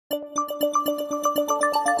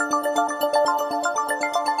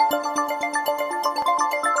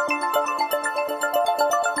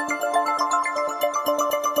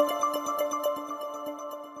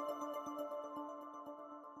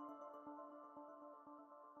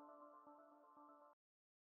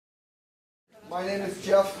My name is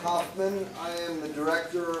Jeff Hoffman. I am the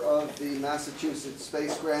director of the Massachusetts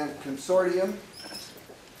Space Grant Consortium.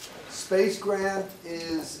 Space Grant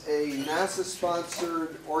is a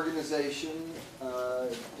NASA-sponsored organization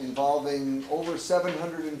involving over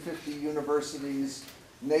 750 universities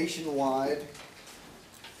nationwide,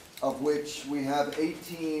 of which we have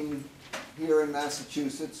 18 here in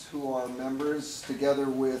Massachusetts who are members, together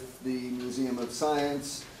with the Museum of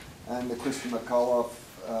Science and the Christian McAuliffe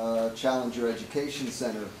Challenger Education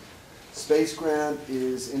Center. Space Grant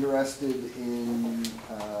is interested in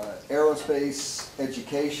aerospace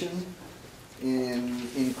education, in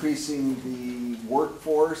increasing the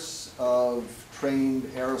workforce of trained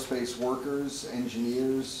aerospace workers,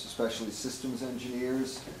 engineers, especially systems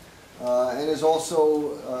engineers, and is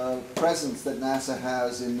also a presence that NASA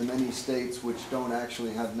has in the many states which don't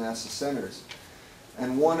actually have NASA centers.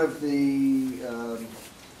 And one of the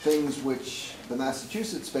things which the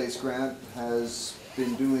Massachusetts Space Grant has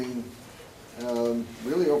been doing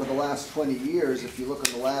really over the last 20 years, if you look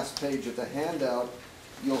on the last page of the handout,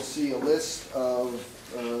 you'll see a list of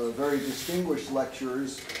very distinguished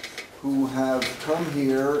lecturers who have come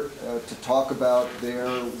here to talk about their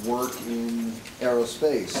work in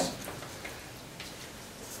aerospace.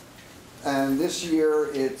 And this year,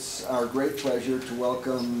 it's our great pleasure to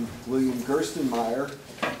welcome William Gerstenmaier,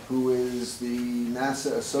 who is the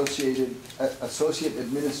NASA Associate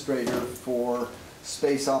Administrator for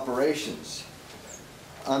Space Operations.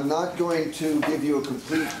 I'm not going to give you a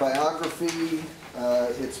complete biography.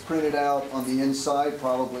 It's printed out on the inside.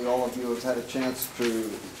 Probably all of you have had a chance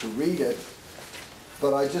to read it.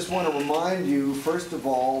 But I just want to remind you, first of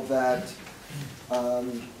all, that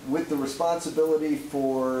with the responsibility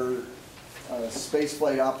for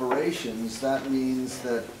spaceflight operations, that means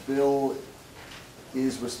that Bill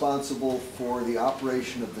is responsible for the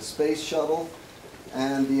operation of the space shuttle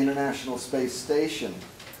and the International Space Station.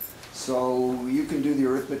 So you can do the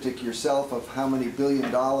arithmetic yourself of how many $1 billion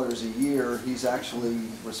a year he's actually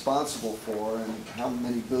responsible for and how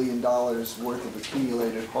many $1 billion worth of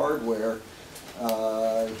accumulated hardware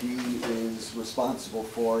he is responsible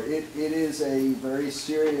for. It is a very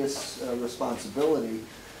serious responsibility,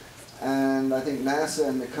 and I think NASA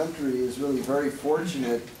and the country is really very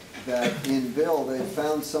fortunate that in Bill they've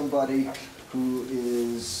found somebody who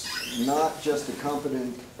is not just a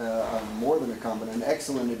competent, more than a competent, an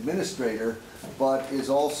excellent administrator, but is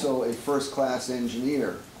also a first-class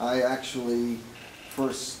engineer. I actually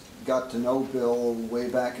first got to know Bill way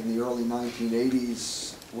back in the early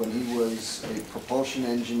 1980s when he was a propulsion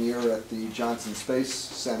engineer at the Johnson Space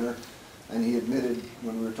Center, and he admitted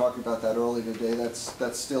when we were talking about that earlier today,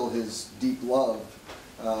 that's still his deep love.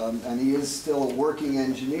 And he is still a working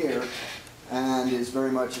engineer and is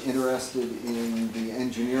very much interested in the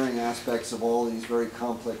engineering aspects of all these very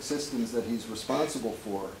complex systems that he's responsible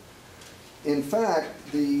for. In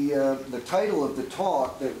fact, the title of the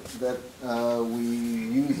talk that we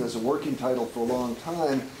use as a working title for a long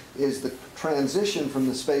time is The Transition from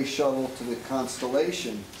the Space Shuttle to the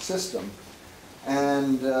Constellation System.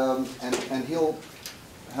 And he'll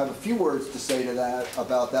have a few words to say to that,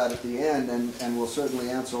 about that at the end, and we'll certainly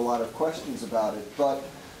answer a lot of questions about it. But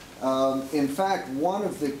in fact, one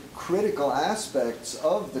of the critical aspects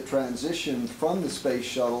of the transition from the space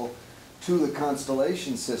shuttle to the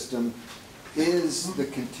Constellation System is the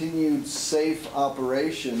continued safe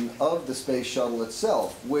operation of the space shuttle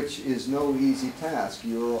itself, which is no easy task.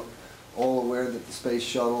 You're all aware that the space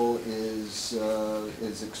shuttle is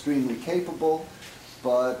extremely capable,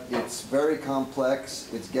 but it's very complex,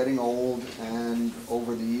 it's getting old, and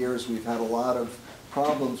over the years we've had a lot of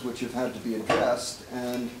problems which have had to be addressed.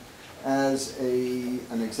 And as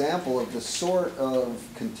an example of the sort of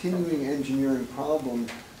continuing engineering problem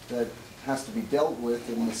that has to be dealt with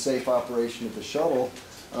in the safe operation of the shuttle,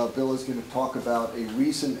 Bill is going to talk about a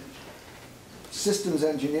recent systems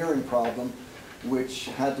engineering problem which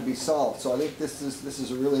had to be solved. So I think this is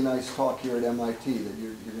a really nice talk here at MIT, that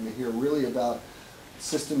you're going to hear really about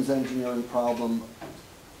systems engineering problem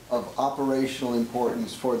of operational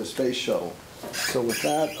importance for the space shuttle. So with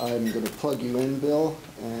that, I'm going to plug you in, Bill,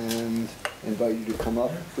 and invite you to come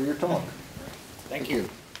up for your talk. Thank you.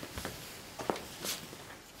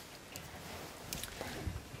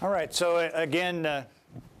 All right, so again,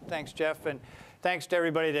 thanks, Jeff, and thanks to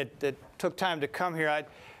everybody that took time to come here.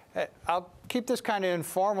 I'll keep this kind of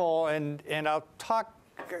informal, and I'll talk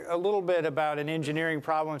a little bit about an engineering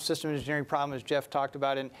problem, system engineering problem, as Jeff talked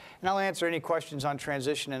about, and I'll answer any questions on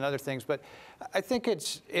transition and other things. But I think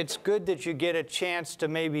it's good that you get a chance to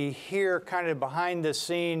maybe hear kind of behind the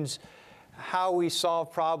scenes how we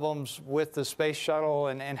solve problems with the space shuttle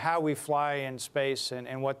and how we fly in space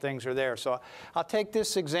and what things are there. So I'll take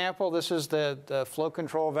this example. This is the flow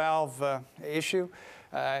control valve issue.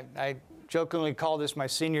 I jokingly call this my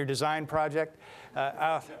senior design project.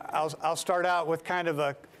 I'll start out with kind of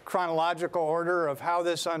a chronological order of how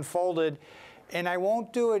this unfolded, and I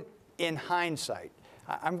won't do it in hindsight.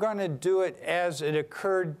 I'm going to do it as it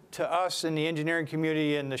occurred to us in the engineering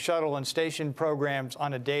community in the shuttle and station programs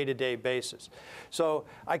on a day-to-day basis. So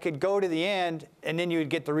I could go to the end, and then you would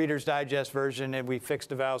get the Reader's Digest version, and we fixed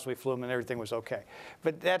the valves, we flew them, and everything was okay.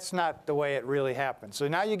 But that's not the way it really happened. So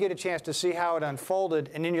now you get a chance to see how it unfolded,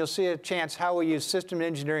 and then you'll see a chance how we used system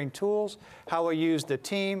engineering tools, how we used the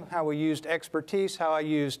team, how we used expertise, how I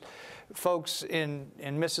used folks in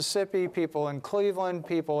Mississippi, people in Cleveland,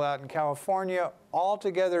 people out in California, all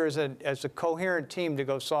together as a coherent team to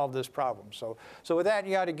go solve this problem. So with that,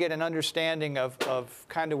 you ought to get an understanding of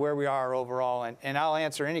kind of where we are overall, and I'll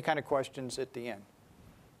answer any kind of questions at the end.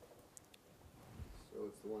 So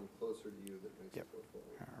it's the one closer to you that makes it go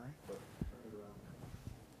forward. All right. But turn it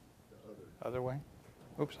around the Other way?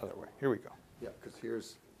 Oops, other way. Here we go. Yeah, because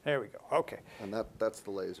here's... There we go. Okay. And that's the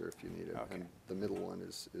laser if you need it. Okay. And the middle one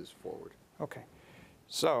is forward. Okay.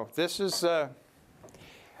 So this is a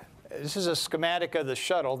schematic of the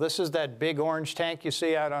shuttle. This is that big orange tank you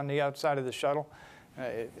see out on the outside of the shuttle.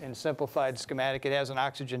 In simplified schematic, it has an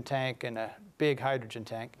oxygen tank and a big hydrogen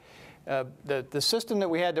tank. The system that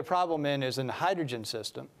we had the problem in is in the hydrogen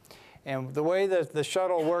system. And the way that the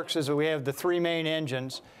shuttle works is that we have the 3 main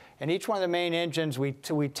engines. And each one of the main engines, we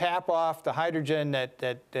tap off the hydrogen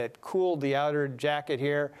that cooled the outer jacket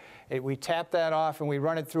here. We tap that off, and we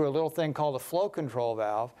run it through a little thing called a flow control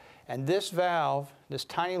valve. And this valve, this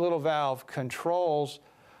tiny little valve, controls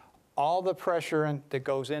all the pressure that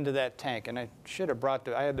goes into that tank. And I should have brought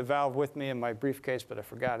I had the valve with me in my briefcase, but I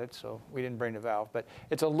forgot it, so we didn't bring the valve. But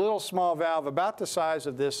it's a little small valve about the size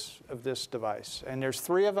of this device. And there's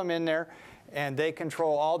 3 of them in there, and they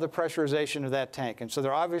control all the pressurization of that tank. And so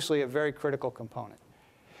they're obviously a very critical component.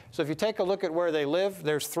 So if you take a look at where they live,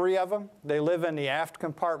 there's 3 of them. They live in the aft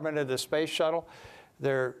compartment of the space shuttle.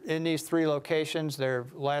 They're in these 3 locations. They're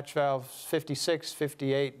latch valves 56,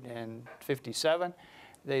 58, and 57.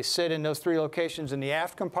 They sit in those 3 locations in the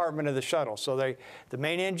aft compartment of the shuttle. So the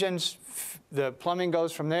main engines, the plumbing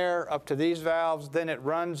goes from there up to these valves. Then it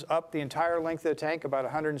runs up the entire length of the tank, about a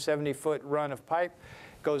 170-foot run of pipe,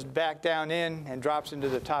 goes back down in and drops into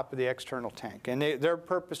the top of the external tank. And their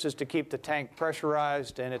purpose is to keep the tank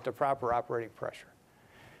pressurized and at the proper operating pressure.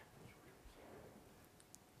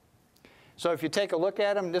 So if you take a look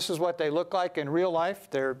at them, this is what they look like in real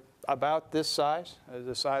life. They're about this size,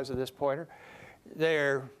 the size of this pointer.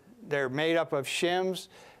 They're made up of shims.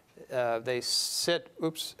 They sit,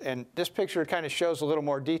 and this picture kind of shows a little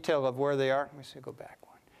more detail of where they are. Let me see, go back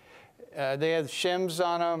one. They have shims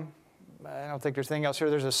on them. I don't think there's anything else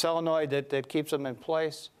here. There's a solenoid that keeps them in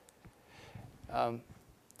place.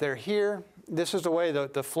 They're here. This is the way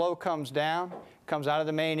the flow comes down, comes out of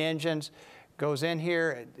the main engines, goes in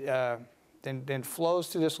here, then flows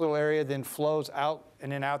through this little area, then flows out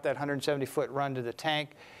and then out that 170-foot run to the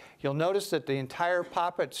tank. You'll notice that the entire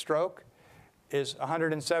poppet stroke is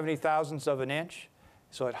 170 thousandths of an inch,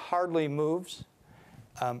 so it hardly moves.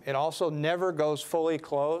 It also never goes fully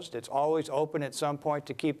closed. It's always open at some point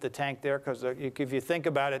to keep the tank there, because if you think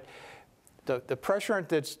about it, the pressurant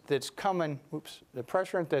that's coming, the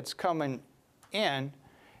pressurant that's coming in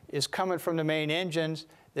is coming from the main engines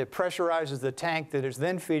that pressurizes the tank that is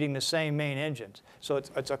then feeding the same main engines. So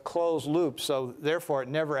it's a closed loop, so therefore it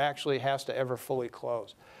never actually has to ever fully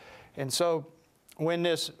close. And so when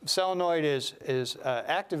this solenoid is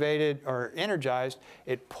activated or energized,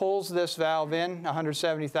 it pulls this valve in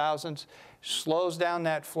 170 thousandths, slows down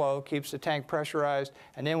that flow, keeps the tank pressurized,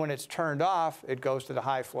 and then when it's turned off, it goes to the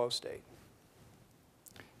high flow state.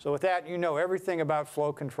 So with that, you know everything about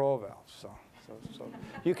flow control valves. So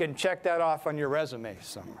you can check that off on your resume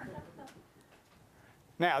somewhere.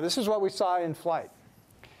 Now, this is what we saw in flight.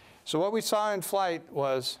 So what we saw in flight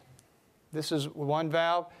was, this is one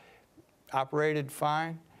valve, operated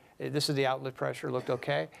fine. This is the outlet pressure, looked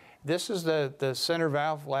okay. This is the center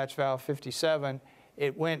valve, latch valve 57.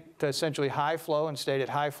 It went to essentially high flow and stayed at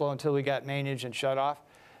high flow until we got main engine shut off.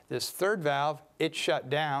 This third valve, it shut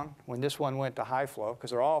down when this one went to high flow,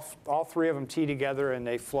 because they're all 3 of them tee together and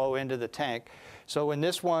they flow into the tank. So when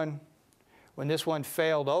this one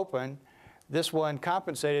failed open, this one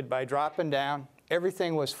compensated by dropping down.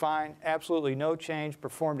 Everything was fine, absolutely no change,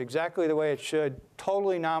 performed exactly the way it should,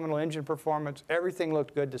 totally nominal engine performance, everything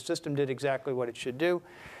looked good, the system did exactly what it should do.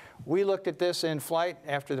 We looked at this in flight.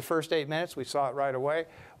 After the first 8 minutes, we saw it right away.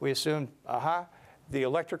 We assumed, aha, the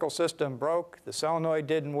electrical system broke, the solenoid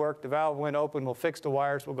didn't work, the valve went open, we'll fix the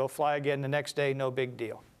wires, we'll go fly again the next day, no big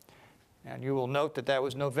deal. And you will note that that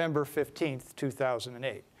was November 15th,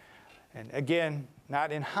 2008. And again,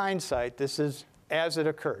 not in hindsight, this is as it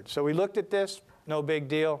occurred. So we looked at this, no big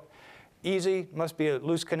deal. Easy, must be a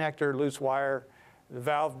loose connector, loose wire. The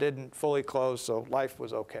valve didn't fully close, so life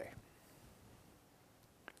was okay.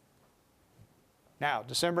 Now,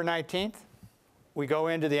 December 19th, we go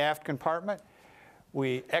into the aft compartment.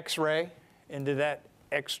 We X-ray into that,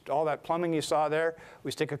 all that plumbing you saw there.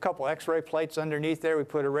 We stick a couple X-ray plates underneath there. We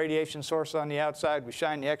put a radiation source on the outside. We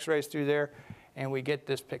shine the X-rays through there, and we get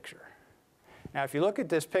this picture. Now, if you look at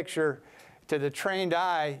this picture, to the trained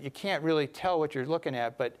eye, you can't really tell what you're looking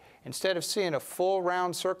at, but instead of seeing a full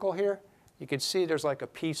round circle here, you can see there's like a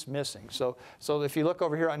piece missing. So if you look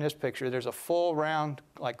over here on this picture, there's a full round,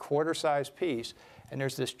 like quarter-sized piece, and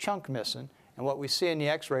there's this chunk missing. And what we see in the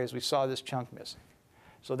X-ray is we saw this chunk missing.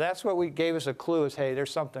 So that's what gave us a clue is, hey,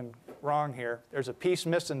 there's something wrong here. There's a piece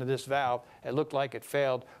missing to this valve. It looked like it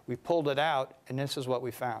failed. We pulled it out, and this is what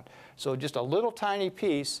we found. So just a little tiny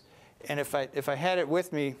piece, and if I had it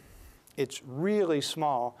with me, it's really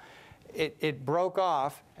small. It broke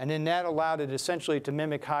off, and then that allowed it essentially to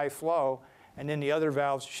mimic high flow, and then the other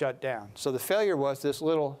valves shut down. So the failure was this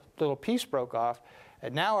little piece broke off,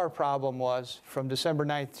 and now our problem was, from December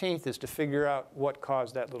 19th, is to figure out what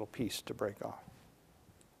caused that little piece to break off.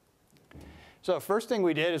 So first thing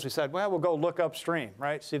we did is we said, well, we'll go look upstream,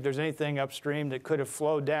 right? See if there's anything upstream that could have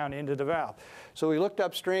flowed down into the valve. So we looked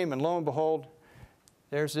upstream, and lo and behold,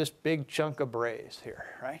 there's this big chunk of braze here,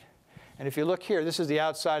 right? And if you look here, this is the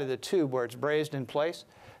outside of the tube where it's brazed in place.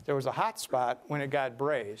 There was a hot spot when it got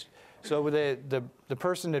brazed. So the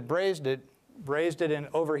person that brazed it and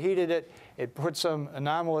overheated it. It put some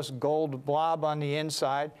anomalous gold blob on the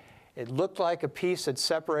inside. It looked like a piece had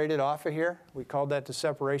separated off of here. We called that the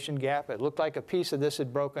separation gap. It looked like a piece of this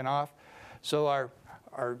had broken off. So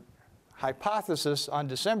our hypothesis on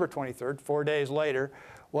December 23rd, 4 days later,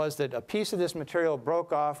 was that a piece of this material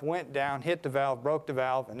broke off, went down, hit the valve, broke the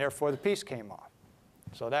valve, and therefore the piece came off.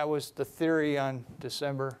 So that was the theory on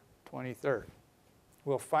December 23rd.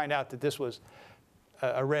 We'll find out that this was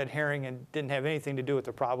a red herring and didn't have anything to do with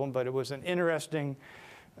the problem, but it was an interesting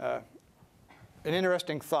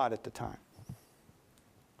thought at the time.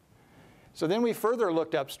 So then we further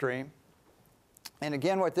looked upstream. And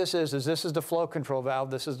again, what this is this is the flow control valve.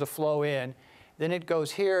 This is the flow in. Then it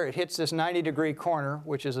goes here. It hits this 90-degree corner,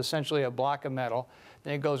 which is essentially a block of metal.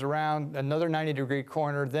 Then it goes around another 90-degree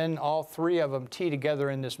corner. Then all three of them tee together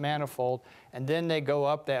in this manifold. And then they go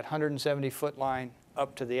up that 170-foot line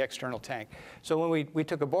up to the external tank. So when we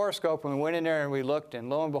took a borescope and we went in there and we looked, and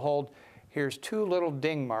lo and behold, here's two little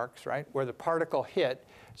ding marks, right, where the particle hit.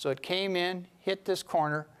 So it came in, hit this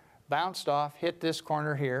corner, bounced off, hit this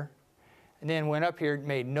corner here, and then went up here,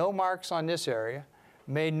 made no marks on this area,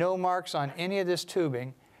 made no marks on any of this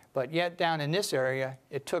tubing, but yet down in this area,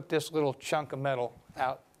 it took this little chunk of metal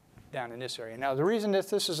out down in this area. Now, the reason that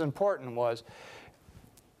this is important was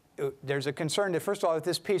there's a concern that, first of all, if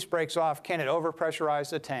this piece breaks off, can it overpressurize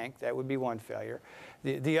the tank? That would be one failure.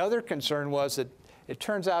 The other concern was that it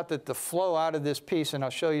turns out that the flow out of this piece, and I'll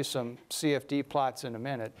show you some CFD plots in a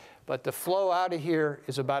minute, but the flow out of here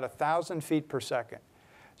is about 1,000 feet per second.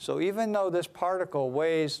 So even though this particle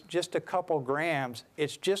weighs just a couple grams,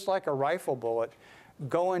 it's just like a rifle bullet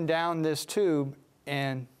going down this tube,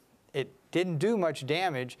 and it didn't do much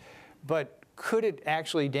damage, but could it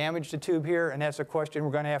actually damage the tube here? And that's a question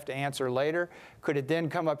we're going to have to answer later. Could it then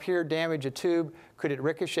come up here, damage a tube? Could it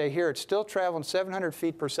ricochet here? It's still traveling 700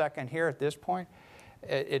 feet per second here at this point.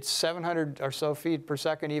 It's 700 or so feet per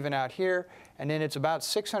second even out here, and then it's about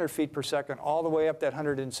 600 feet per second all the way up that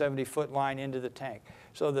 170-foot line into the tank.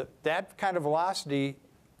 So that kind of velocity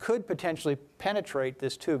could potentially penetrate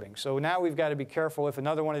this tubing. So now we've got to be careful if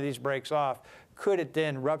another one of these breaks off, could it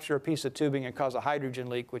then rupture a piece of tubing and cause a hydrogen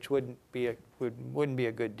leak, which wouldn't be a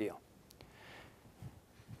good deal.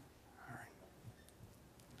 All right.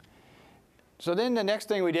 So then the next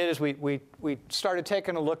thing we did is we started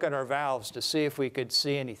taking a look at our valves to see if we could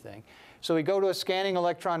see anything. So we go to a scanning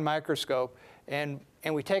electron microscope, and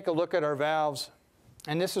we take a look at our valves,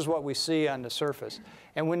 and this is what we see on the surface.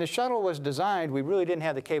 And when the shuttle was designed, we really didn't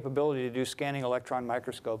have the capability to do scanning electron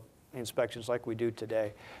microscope inspections like we do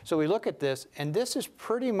today. So we look at this, and this is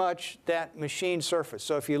pretty much that machine surface.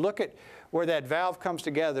 So if you look at where that valve comes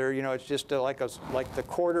together, you know, it's just like the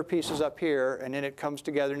quarter piece is up here, and then it comes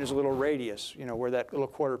together, and there's a little radius, you know, where that little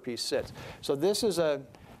quarter piece sits. So this is a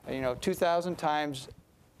 2,000 times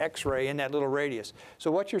X-ray in that little radius.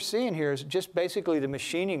 So what you're seeing here is just basically the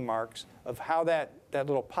machining marks of how that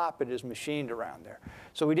little poppet is machined around there.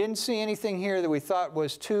 So we didn't see anything here that we thought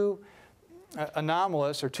was too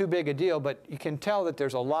anomalous or too big a deal, but you can tell that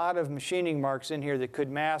there's a lot of machining marks in here that could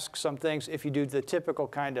mask some things if you do the typical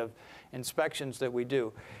kind of inspections that we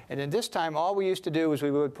do. And then this time, all we used to do is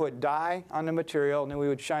we would put dye on the material, and then we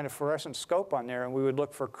would shine a fluorescent scope on there, and we would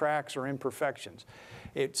look for cracks or imperfections.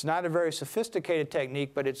 It's not a very sophisticated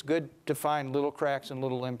technique, but it's good to find little cracks and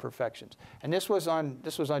little imperfections. And this was on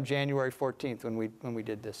January 14th when we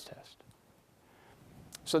did this test.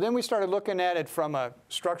 So then we started looking at it from a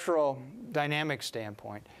structural dynamic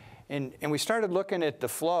standpoint. And we started looking at the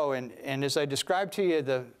flow. And as I described to you,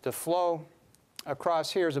 the flow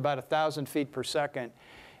across here is about 1,000 feet per second.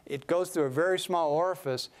 It goes through a very small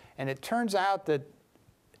orifice. And it turns out that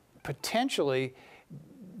potentially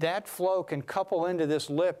that flow can couple into this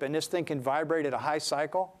lip. And this thing can vibrate at a high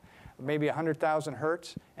cycle, maybe 100,000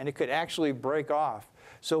 hertz. And it could actually break off.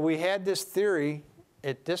 So we had this theory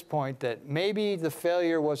at this point that maybe the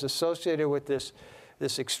failure was associated with this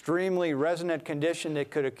extremely resonant condition that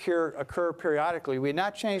could occur periodically. We had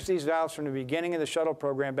not changed these valves from the beginning of the shuttle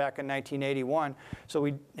program back in 1981, so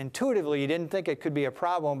we intuitively didn't think it could be a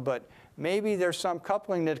problem, but maybe there's some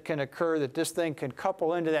coupling that can occur that this thing can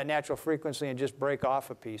couple into that natural frequency and just break off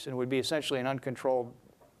a piece, and it would be essentially an uncontrolled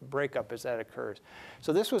breakup as that occurs.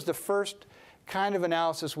 So this was the first kind of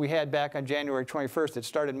analysis we had back on January 21st that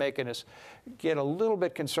started making us get a little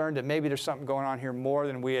bit concerned that maybe there's something going on here more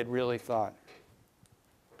than we had really thought.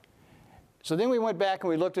 So then we went back and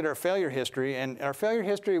we looked at our failure history, and our failure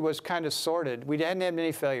history was kind of sorted. We hadn't had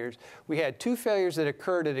many failures. We had 2 failures that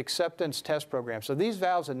occurred at acceptance test programs. So these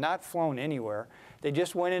valves had not flown anywhere. They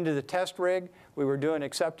just went into the test rig. We were doing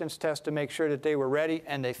acceptance tests to make sure that they were ready,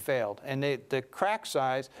 and they failed. And the crack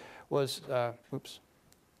size was,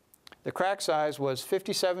 the crack size was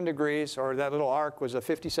 57 degrees, or that little arc was a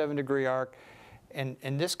 57-degree arc. And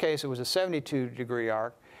in this case, it was a 72-degree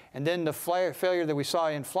arc. And then the failure that we saw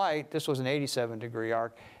in flight, this was an 87-degree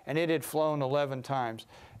arc, and it had flown 11 times.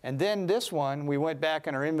 And then this one, we went back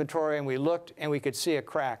in our inventory and we looked and we could see a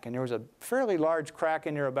crack. And there was a fairly large crack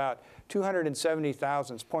in there, about 270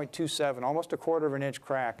 thousandths, 0.27, almost 1/4 of an inch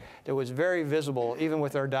crack that was very visible even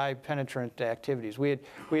with our dye penetrant activities. We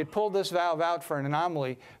had pulled this valve out for an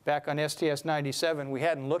anomaly back on STS 97. We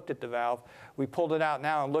hadn't looked at the valve. We pulled it out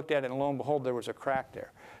now and looked at it, and lo and behold, there was a crack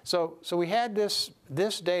there. So we had this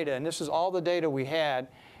data, and this is all the data we had.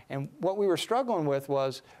 And what we were struggling with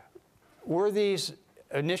was, were these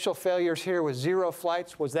initial failures here with 0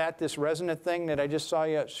 flights, was that this resonant thing that I just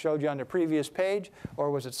showed you on the previous page?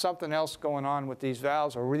 Or was it something else going on with these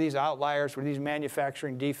valves? Or were these outliers, were these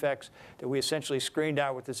manufacturing defects that we essentially screened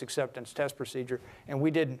out with this acceptance test procedure? And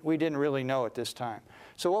we didn't really know at this time.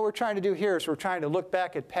 So what we're trying to do here is we're trying to look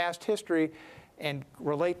back at past history and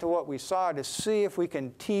relate to what we saw to see if we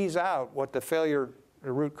can tease out what the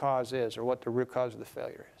root cause is, or what the root cause of the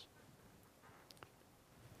failure is.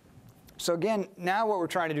 So again, now what we're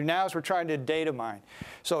trying to do now is we're trying to data mine.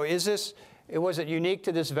 So was it unique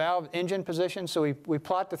to this valve engine position? So we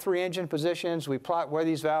plot the 3 engine positions. We plot where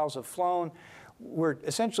these valves have flown. We're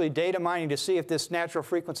essentially data mining to see if this natural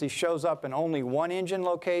frequency shows up in only one engine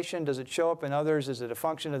location. Does it show up in others? Is it a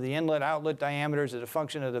function of the inlet-outlet diameters? Is it a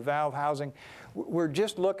function of the valve housing? We're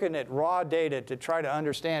just looking at raw data to try to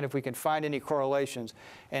understand if we can find any correlations.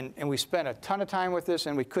 And we spent a ton of time with this,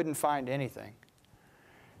 and we couldn't find anything.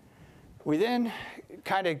 We then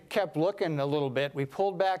kind of kept looking a little bit. We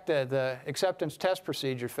pulled back the acceptance test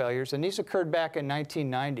procedure failures, and these occurred back in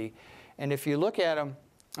 1990. And if you look at them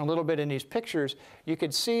a little bit in these pictures, you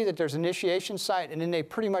could see that there's an initiation site, and then they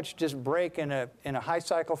pretty much just break in a high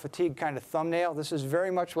cycle fatigue kind of thumbnail. This is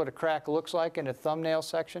very much what a crack looks like in a thumbnail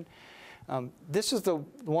section. This is the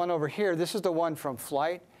one over here. This is the one from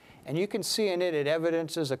flight. And you can see in it, it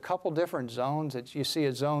evidences a couple different zones. You see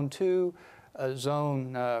a zone 2, a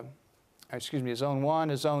zone 1,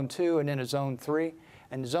 a zone 2, and then a zone 3.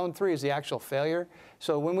 And zone 3 is the actual failure.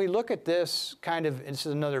 So when we look at this kind of, this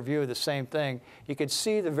is another view of the same thing, you can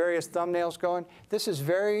see the various thumbnails going. This is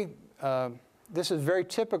very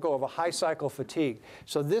typical of a high cycle fatigue.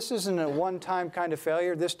 So this isn't a one-time kind of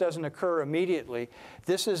failure. This doesn't occur immediately.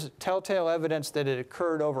 This is telltale evidence that it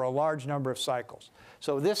occurred over a large number of cycles.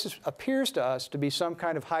 So this appears to us to be some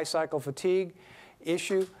kind of high cycle fatigue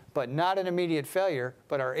issue, but not an immediate failure.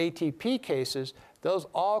 But our ATP cases, those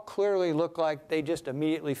all clearly look like they just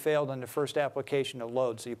immediately failed on the first application of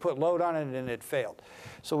load. So you put load on it and it failed.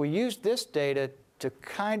 So we used this data to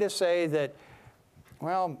kind of say that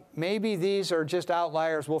well, maybe these are just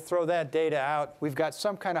outliers. We'll throw that data out. We've got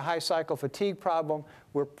some kind of high cycle fatigue problem.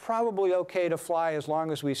 We're probably OK to fly as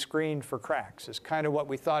long as we screen for cracks, is kind of what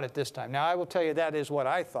we thought at this time. Now, I will tell you that is what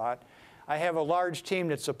I thought. I have a large team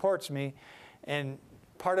that supports me, and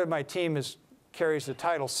part of my team carries the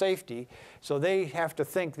title safety, so they have to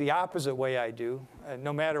think the opposite way I do,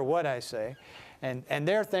 no matter what I say. And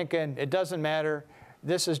they're thinking, it doesn't matter.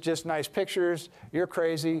 This is just nice pictures. You're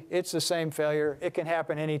crazy. It's the same failure. It can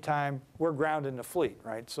happen anytime. We're grounding the fleet,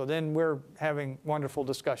 right? So then we're having wonderful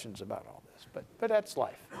discussions about all this. But that's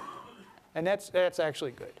life. And that's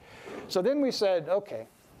actually good. So then we said, OK,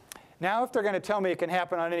 now if they're going to tell me it can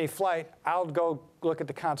happen on any flight, I'll go look at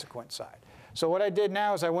the consequence side. So what I did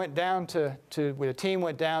now is I went down the team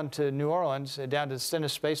went down to New Orleans, down to the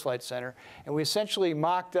Stennis Space Flight Center, and we essentially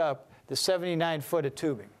mocked up the 79 foot of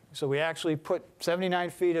tubing. So we actually put 79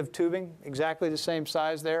 feet of tubing, exactly the same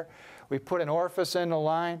size there. We put an orifice in the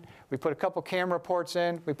line. We put a couple camera ports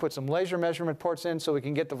in. We put some laser measurement ports in so we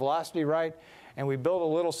can get the velocity right. And we built a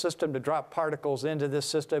little system to drop particles into this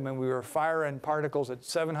system, and we were firing particles at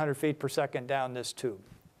 700 feet per second down this tube.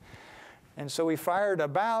 And so we fired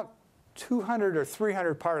about 200 or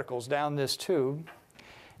 300 particles down this tube.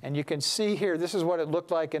 And you can see here, this is what it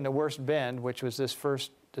looked like in the worst bend, which was this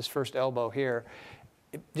first elbow here.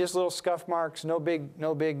 Just little scuff marks, no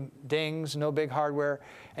big dings, no big hardware.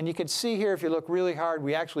 And you can see here, if you look really hard,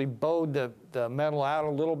 we actually bowed the metal out a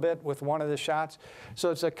little bit with one of the shots.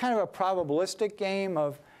 So it's a kind of a probabilistic game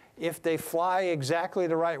of if they fly exactly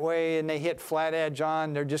the right way and they hit flat edge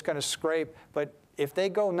on, they're just going to scrape. But if they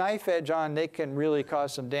go knife edge on, they can really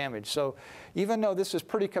cause some damage. So even though this is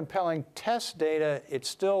pretty compelling test data, it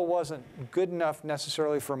still wasn't good enough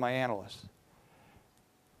necessarily for my analysts.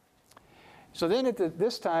 So then at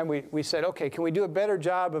this time, we said, OK, can we do a better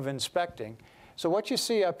job of inspecting? So what you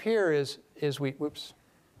see up here is what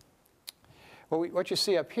you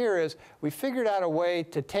see up here is we figured out a way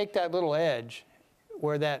to take that little edge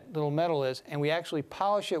where that little metal is, and we actually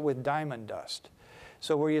polish it with diamond dust.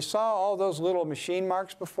 So where you saw all those little machine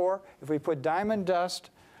marks before, if we put diamond dust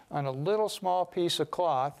on a little small piece of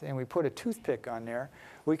cloth and we put a toothpick on there,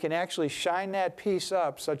 we can actually shine that piece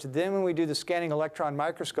up such that then when we do the scanning electron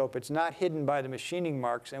microscope, it's not hidden by the machining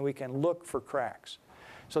marks, and we can look for cracks.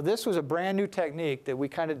 So this was a brand new technique that we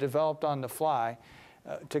kind of developed on the fly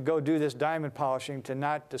to go do this diamond polishing to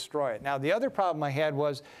not destroy it. Now, the other problem I had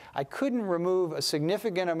was I couldn't remove a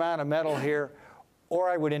significant amount of metal here, or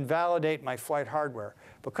I would invalidate my flight hardware.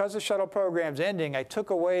 Because the shuttle program's ending, I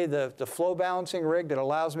took away the flow balancing rig that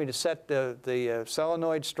allows me to set the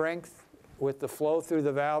solenoid strength with the flow through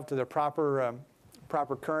the valve to the proper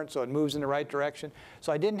current so it moves in the right direction.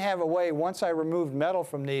 So I didn't have a way, once I removed metal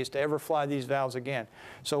from these, to ever fly these valves again.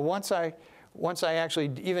 So once I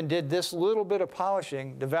actually even did this little bit of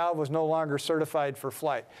polishing, the valve was no longer certified for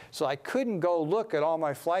flight. So I couldn't go look at all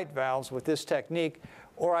my flight valves with this technique,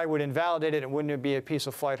 or I would invalidate it and wouldn't be a piece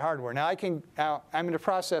of flight hardware. Now I'm in the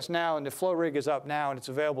process now, and the flow rig is up now, and it's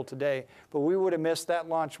available today. But we would have missed that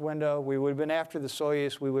launch window. We would have been after the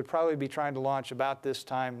Soyuz. We would probably be trying to launch about this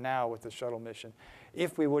time now with the shuttle mission,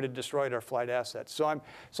 if we would have destroyed our flight assets. So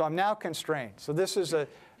I'm now constrained. So this is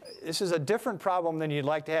a different problem than you'd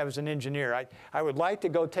like to have as an engineer. I would like to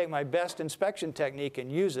go take my best inspection technique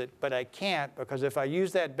and use it, but I can't, because if I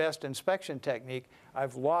use that best inspection technique,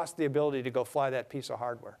 I've lost the ability to go fly that piece of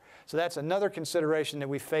hardware. So that's another consideration that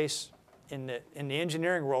we face in the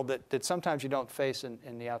engineering world that sometimes you don't face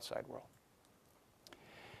in the outside world.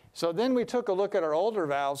 So then we took a look at our older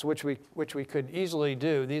valves, which we could easily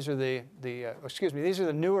do. These are these are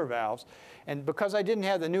the newer valves. And because I didn't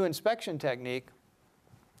have the new inspection technique,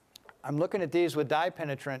 I'm looking at these with dye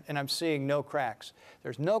penetrant, and I'm seeing no cracks.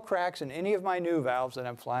 There's no cracks in any of my new valves that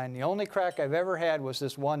I'm flying. The only crack I've ever had was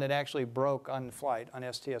this one that actually broke on flight on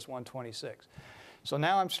STS-126. So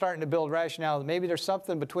now I'm starting to build rationale that maybe there's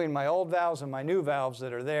something between my old valves and my new valves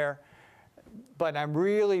that are there. But I'm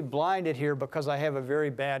really blinded here because I have a very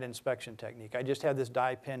bad inspection technique. I just have this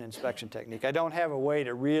dye pin inspection technique. I don't have a way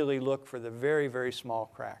to really look for the very, very small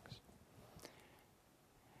cracks.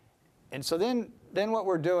 And so then what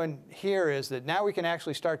we're doing here is that now we can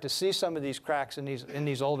actually start to see some of these cracks in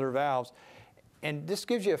these older valves. And this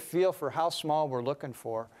gives you a feel for how small we're looking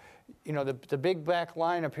for. You know, the big black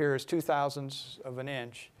line up here is 0.02 of an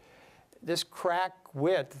inch. This crack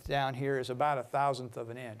width down here is about 1,000th of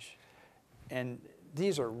an inch. And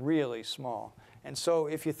these are really small. And so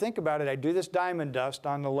if you think about it, I do this diamond dust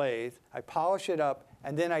on the lathe, I polish it up,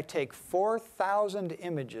 and then I take 4,000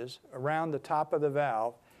 images around the top of the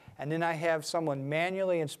valve, and then I have someone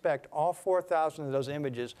manually inspect all 4,000 of those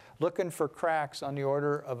images, looking for cracks on the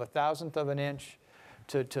order of 1,000th of an inch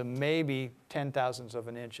to maybe 10,000ths of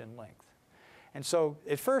an inch in length. And so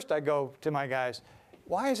at first I go to my guys,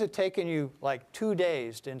 why is it taking you like 2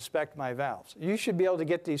 days to inspect my valves? You should be able to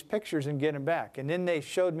get these pictures and get them back. And then they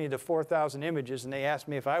showed me the 4,000 images, and they asked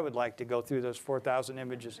me if I would like to go through those 4,000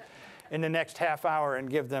 images in the next half hour and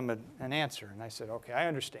give them an answer. And I said, okay, I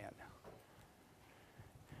understand.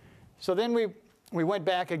 So then we went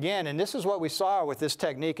back again, and this is what we saw with this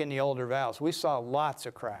technique in the older valves. We saw lots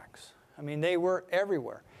of cracks. I mean, they were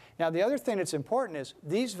everywhere. Now, the other thing that's important is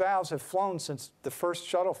these valves have flown since the first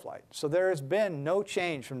shuttle flight. So there has been no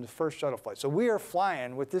change from the first shuttle flight. So we are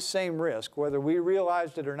flying with this same risk, whether we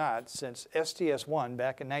realized it or not, since STS-1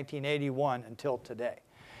 back in 1981 until today.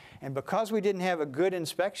 And because we didn't have a good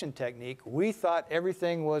inspection technique, we thought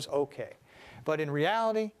everything was okay. But in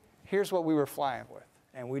reality, here's what we were flying with.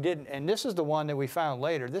 And we didn't. And this is the one that we found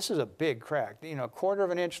later. This is a big crack, you know, 1/4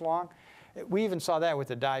 of an inch long. We even saw that with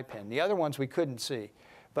the dye pin. The other ones we couldn't see.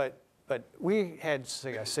 But we had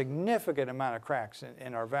a significant amount of cracks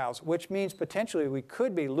in our valves, which means potentially we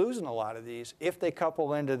could be losing a lot of these if they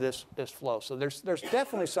couple into this flow. So there's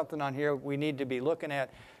definitely something on here we need to be looking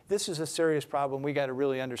at. This is a serious problem. We got to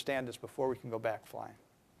really understand this before we can go back flying.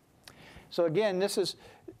 So again, this is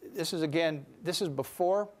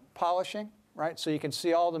before polishing, right? So you can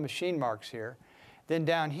see all the machine marks here. Then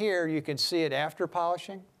down here you can see it after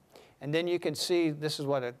polishing. And then you can see, this is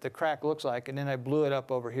what the crack looks like, and then I blew it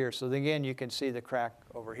up over here. So again, you can see the crack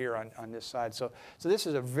over here on this side. So this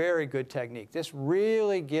is a very good technique. This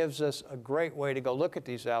really gives us a great way to go look at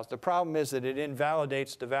these valves. The problem is that it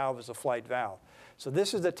invalidates the valve as a flight valve. So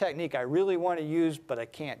this is the technique I really want to use, but I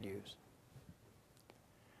can't use.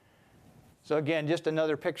 So again, just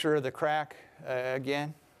another picture of the crack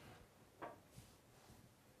again.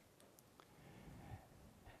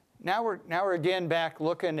 Now we're again back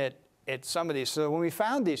looking at some of these. So when we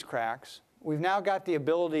found these cracks, we've now got the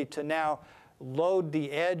ability to now load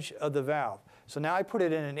the edge of the valve. So now I put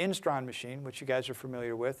it in an Instron machine, which you guys are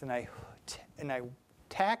familiar with, and I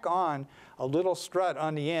tack on a little strut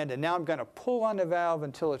on the end, and now I'm going to pull on the valve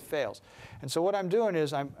until it fails. And so what I'm doing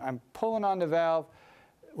is I'm pulling on the valve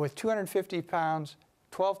with 250 pounds,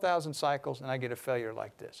 12,000 cycles, and I get a failure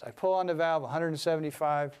like this. I pull on the valve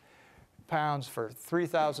 175 pounds for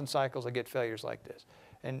 3,000 cycles, I get failures like this.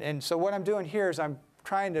 And so what I'm doing here is I'm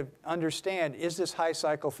trying to understand, is this high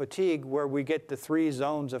cycle fatigue where we get the 3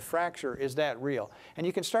 zones of fracture, is that real? And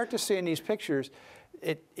you can start to see in these pictures,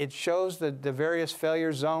 it shows the various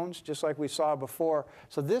failure zones, just like we saw before.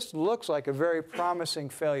 So this looks like a very promising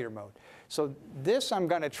failure mode. So this I'm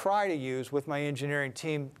going to try to use with my engineering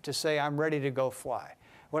team to say I'm ready to go fly.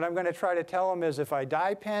 What I'm going to try to tell them is if I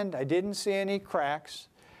dye pinned, I didn't see any cracks,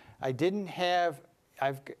 I didn't have,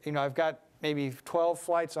 I've got maybe 12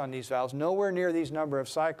 flights on these valves, nowhere near these number of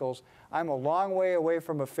cycles. I'm a long way away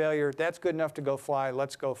from a failure. That's good enough to go fly.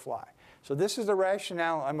 Let's go fly. So this is the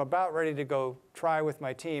rationale I'm about ready to go try with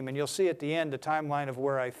my team. And you'll see at the end the timeline of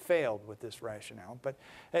where I failed with this rationale. But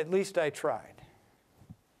at least I tried.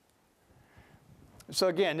 So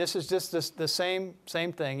again, this is just the same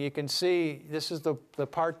thing. You can see this is the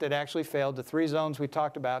part that actually failed, the 3 zones we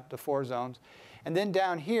talked about, the 4 zones. And then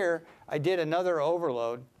down here, I did another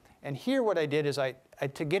overload. And here what I did is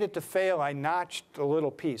to get it to fail, I notched a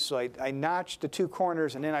little piece. So I notched the 2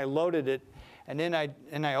 corners, and then I loaded it, and then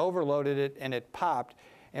I overloaded it, and it popped.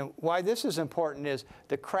 And why this is important is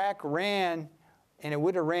the crack ran, and it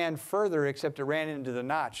would have ran further, except it ran into the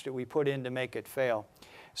notch that we put in to make it fail.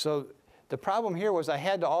 So the problem here was I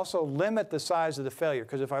had to also limit the size of the failure,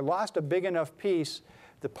 because if I lost a big enough piece,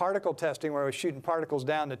 the particle testing where I was shooting particles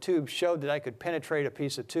down the tube showed that I could penetrate a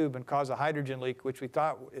piece of tube and cause a hydrogen leak, which we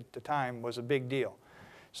thought at the time was a big deal.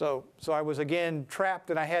 So I was again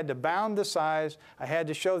trapped, and I had to bound the size. I had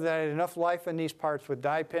to show that I had enough life in these parts with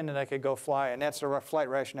dye pin that I could go fly, and that's the flight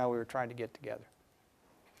rationale we were trying to get together.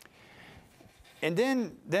 And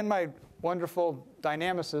then my wonderful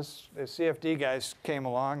dynamicists, the CFD guys, came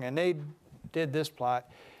along, and they did this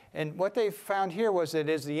plot. And what they found here was that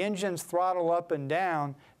as the engines throttle up and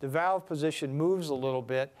down, the valve position moves a little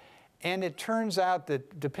bit. And it turns out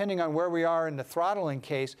that depending on where we are in the throttling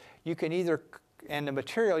case, you can either, and the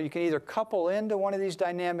material, you can either couple into one of these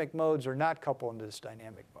dynamic modes or not couple into this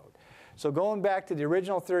dynamic mode. So going back to the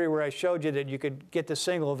original theory where I showed you that you could get the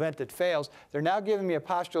single event that fails, they're now giving me a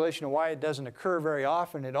postulation of why it doesn't occur very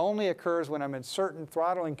often. It only occurs when I'm in certain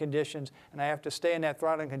throttling conditions, and I have to stay in that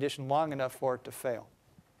throttling condition long enough for it to fail.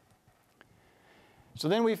 So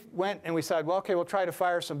then we went and we said, well, okay, we'll try to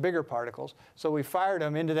fire some bigger particles. So we fired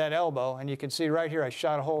them into that elbow, and you can see right here I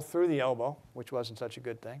shot a hole through the elbow, which wasn't such a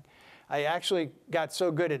good thing. I actually got so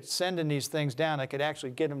good at sending these things down, I could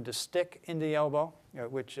actually get them to stick in the elbow,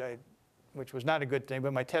 which was not a good thing,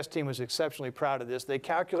 but my test team was exceptionally proud of this. They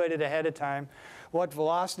calculated ahead of time what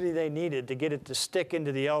velocity they needed to get it to stick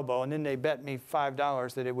into the elbow, and then they bet me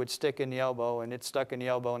 $5 that it would stick in the elbow, and it stuck in the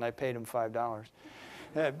elbow, and I paid them $5.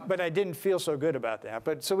 But I didn't feel so good about that.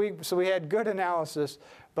 But so we had good analysis,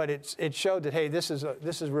 but it showed that, hey, this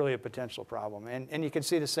is really a potential problem. And you can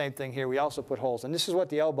see the same thing here. We also put holes, and this is what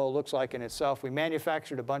the elbow looks like in itself. We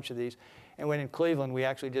manufactured a bunch of these, and when in Cleveland, we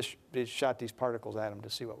actually just shot these particles at them to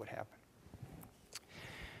see what would happen.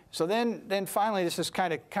 So then finally, this is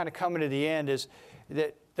kind of coming to the end, is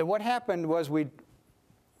that what happened was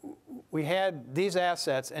we had these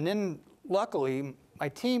assets, and then luckily my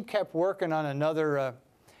team kept working on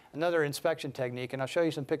another inspection technique, and I'll show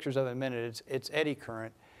you some pictures of it in a minute. It's eddy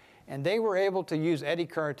current, and they were able to use eddy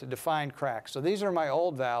current to define cracks. So these are my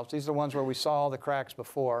old valves. These are the ones where we saw all the cracks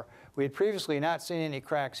before. We had previously not seen any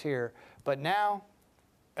cracks here, but now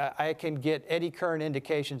I can get eddy current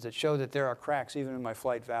indications that show that there are cracks even in my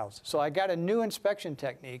flight valves. So I got a new inspection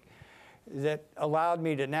technique that allowed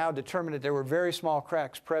me to now determine that there were very small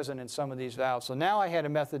cracks present in some of these valves. So now I had a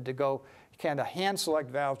method to go kind of hand select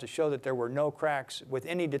valves to show that there were no cracks with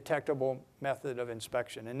any detectable method of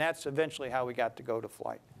inspection. And that's eventually how we got to go to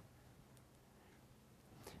flight.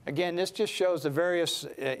 Again, this just shows the various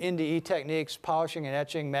NDE techniques: polishing and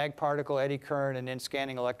etching, mag particle, eddy current, and then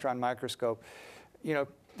scanning electron microscope.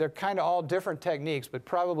 They're kind of all different techniques, but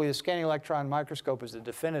probably the scanning electron microscope is the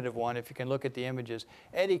definitive one if you can look at the images.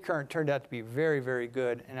 Eddy current turned out to be very, very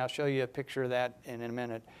good, and I'll show you a picture of that in a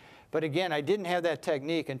minute. But again, I didn't have that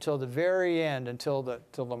technique until the very end, until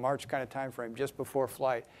the March kind of time frame, just before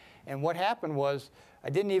flight. And what happened was I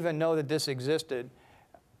didn't even know that this existed.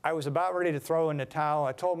 I was about ready to throw in the towel.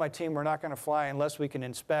 I told my team we're not going to fly unless we can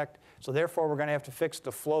inspect. So therefore, we're going to have to fix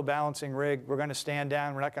the flow balancing rig. We're going to stand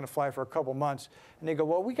down. We're not going to fly for a couple months. And they go,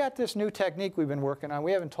 well, we got this new technique we've been working on.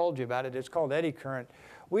 We haven't told you about it. It's called eddy current.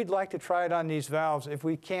 We'd like to try it on these valves. If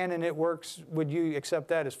we can and it works, would you accept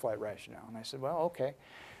that as flight rationale? And I said, well, OK.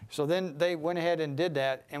 So then they went ahead and did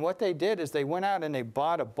that. And what they did is they went out and they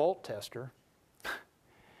bought a bolt tester.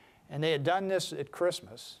 And they had done this at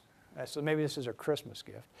Christmas. So maybe this is a Christmas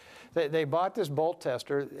gift. They bought this bolt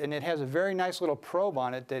tester, and it has a very nice little probe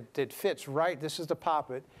on it that fits right. This is the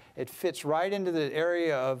poppet. It fits right into the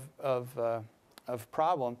area of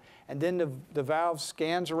problem. And then the valve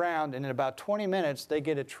scans around, and in about 20 minutes, they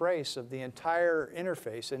get a trace of the entire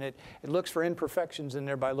interface. And it looks for imperfections in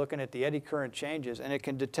there by looking at the eddy current changes, and it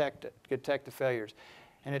can detect the failures.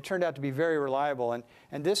 And it turned out to be very reliable.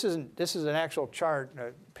 And this is an actual chart,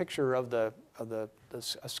 a picture of a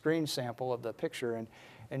screen sample of the picture.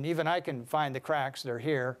 And even I can find the cracks. They're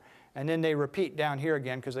here. And then they repeat down here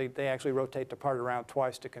again because they actually rotate the part around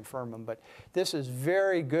twice to confirm them. But this is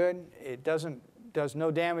very good. It does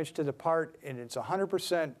no damage to the part, and it's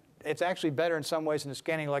 100%. It's actually better in some ways than the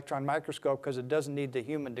scanning electron microscope because it doesn't need the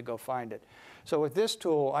human to go find it. So with this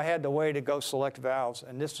tool, I had the way to go select valves,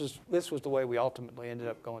 and this was the way we ultimately ended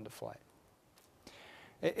up going to flight.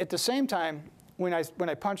 At the same time, when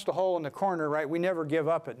I punched a hole in the corner, right, we never give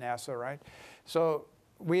up at NASA, right? So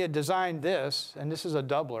we had designed this, and this is a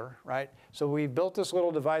doubler, right? So we built this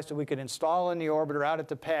little device that we could install in the orbiter out at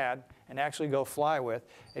the pad and actually go fly with.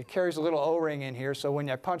 It carries a little O-ring in here, so when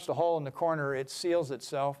I punch the hole in the corner, it seals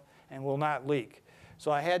itself and will not leak.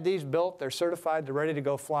 So I had these built. They're certified. They're ready to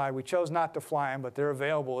go fly. We chose not to fly them, but they're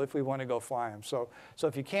available if we want to go fly them. So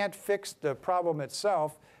if you can't fix the problem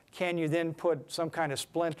itself, can you then put some kind of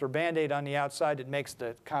splint or Band-Aid on the outside that makes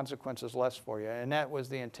the consequences less for you? And that was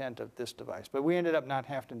the intent of this device. But we ended up not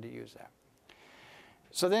having to use that.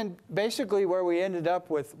 So then basically where we ended up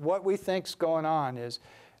with what we think's going on is,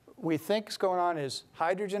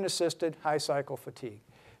 hydrogen-assisted high cycle fatigue.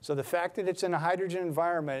 So the fact that it's in a hydrogen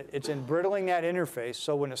environment, it's embrittling that interface.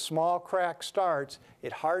 So when a small crack starts,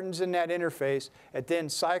 it hardens in that interface. It then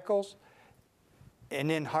cycles, and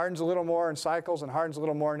then hardens a little more and cycles and hardens a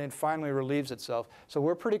little more and then finally relieves itself. So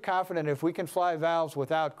we're pretty confident if we can fly valves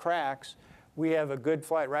without cracks, we have a good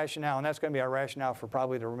flight rationale, and that's going to be our rationale for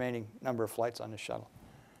probably the remaining number of flights on the shuttle.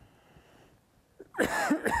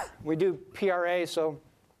 We do PRA, so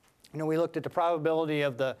we looked at the probability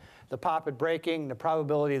of the poppet breaking, the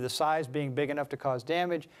probability of the size being big enough to cause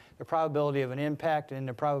damage, the probability of an impact, and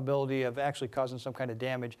the probability of actually causing some kind of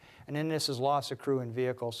damage. And then this is loss of crew and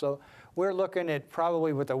vehicle. So we're looking at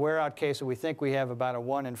probably with a wear-out case that we think we have about a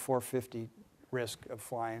 1 in 450 risk of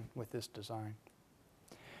flying with this design.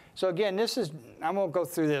 So again, I won't go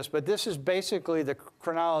through this, but this is basically the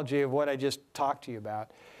chronology of what I just talked to you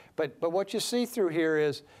about. But what you see through here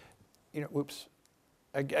is, oops.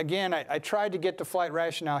 Again, I tried to get the flight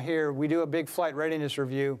rationale here. We do a big flight readiness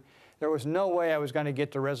review. There was no way I was going to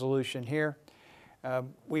get the resolution here.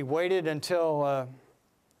 We waited until,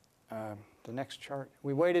 the next chart,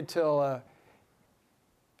 we waited till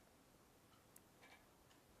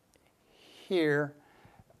here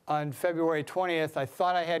on February 20th. I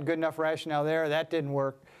thought I had good enough rationale there. That didn't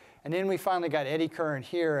work. And then we finally got eddy current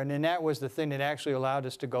here, and then that was the thing that actually allowed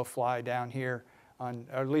us to go fly down here, or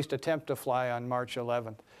at least attempt to fly on March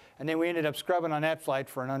 11th. And then we ended up scrubbing on that flight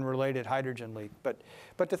for an unrelated hydrogen leak. But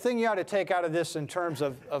the thing you ought to take out of this in terms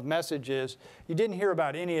of message is you didn't hear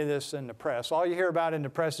about any of this in the press. All you hear about in the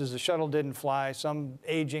press is the shuttle didn't fly, some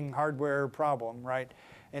aging hardware problem, right?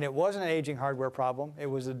 And it wasn't an aging hardware problem. It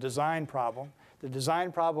was a design problem. The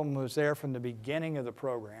design problem was there from the beginning of the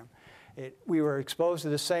program. We were exposed to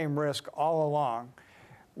the same risk all along.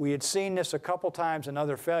 We had seen this a couple times in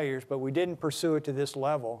other failures, but we didn't pursue it to this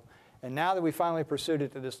level. And now that we finally pursued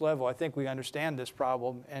it to this level, I think we understand this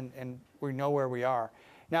problem and we know where we are.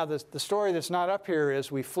 Now, the story that's not up here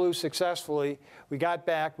is we flew successfully. We got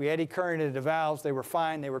back. We eddy currented the valves. They were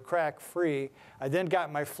fine. They were crack-free. I then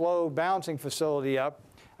got my flow balancing facility up.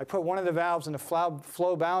 I put one of the valves in the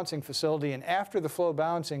flow balancing facility, and after the flow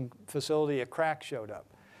balancing facility, a crack showed up.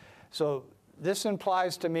 So this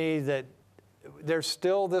implies to me that there's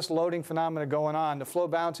still this loading phenomena going on. The flow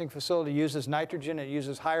balancing facility uses nitrogen. It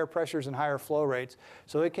uses higher pressures and higher flow rates.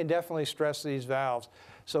 So it can definitely stress these valves.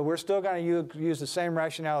 So we're still going to use the same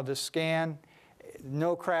rationale to scan,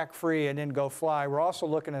 no crack free, and then go fly. We're also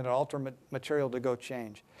looking at an alternate material to go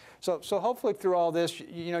change. So hopefully through all this,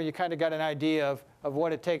 you kind of got an idea of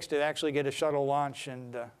what it takes to actually get a shuttle launch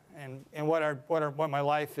and what my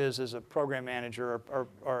life is as a program manager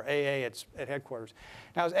or AA at headquarters.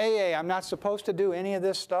 Now, as AA, I'm not supposed to do any of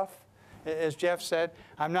this stuff. As Jeff said,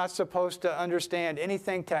 I'm not supposed to understand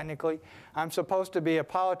anything technically. I'm supposed to be a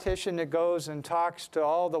politician that goes and talks to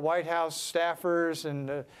all the White House staffers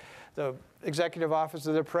and the executive office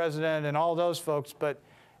of the president and all those folks, but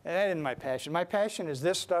that isn't my passion. My passion is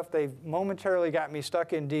this stuff. They've momentarily got me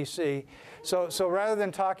stuck in D.C. So rather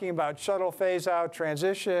than talking about shuttle phase-out,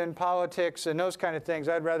 transition, politics, and those kind of things,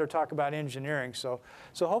 I'd rather talk about engineering. So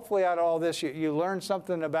hopefully out of all this, you learn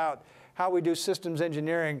something about how we do systems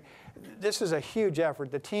engineering. This is a huge effort.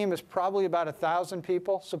 The team is probably about 1,000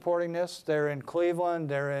 people supporting this. They're in Cleveland.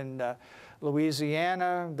 They're in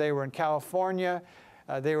Louisiana. They were in California.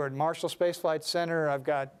 They were at Marshall Space Flight Center. I've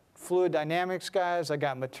got fluid dynamics guys, I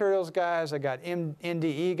got materials guys, I got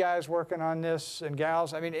NDE guys working on this and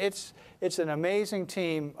gals. I mean, it's an amazing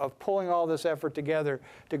team of pulling all this effort together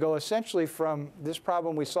to go essentially from this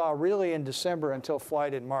problem we saw really in December until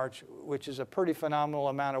flight in March, which is a pretty phenomenal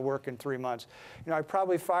amount of work in 3 months. I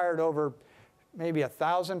probably fired over maybe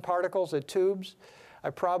 1,000 particles at tubes.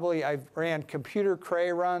 I ran computer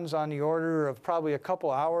cray runs on the order of probably a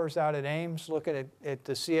couple hours out at Ames looking at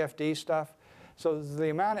the CFD stuff. So the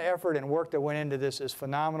amount of effort and work that went into this is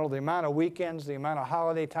phenomenal. The amount of weekends, the amount of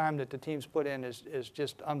holiday time that the teams put in is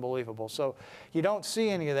just unbelievable. So you don't see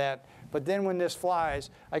any of that. But then when this flies,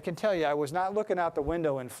 I can tell you, I was not looking out the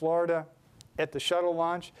window in Florida at the shuttle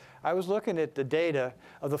launch. I was looking at the data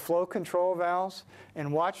of the flow control valves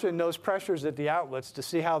and watching those pressures at the outlets to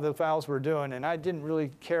see how the valves were doing. And I didn't really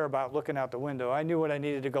care about looking out the window. I knew what I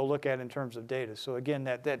needed to go look at in terms of data. So again,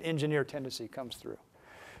 that engineer tendency comes through.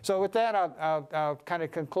 So with that, I'll kind of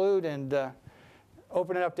conclude and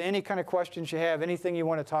open it up to any kind of questions you have. Anything you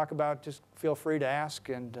want to talk about, just feel free to ask,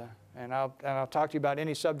 and I'll talk to you about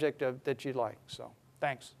any subject that you'd like. So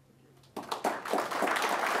thanks.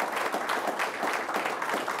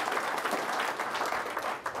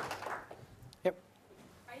 Yep.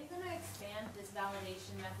 Are you going to expand this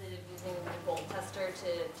validation method of using the bolt tester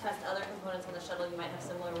to test other components on the shuttle you might have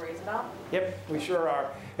similar worries about? Yep, we sure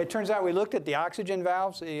are. It turns out we looked at the oxygen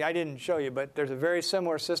valves. I didn't show you, but there's a very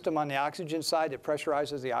similar system on the oxygen side that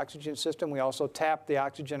pressurizes the oxygen system. We also tap the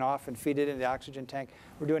oxygen off and feed it into the oxygen tank.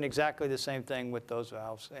 We're doing exactly the same thing with those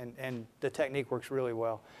valves, and the technique works really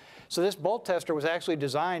well. So this bolt tester was actually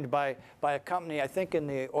designed by a company, I think, in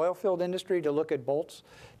the oil field industry to look at bolts,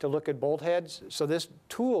 to look at bolt heads. So this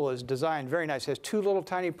tool is designed very nice. It has two little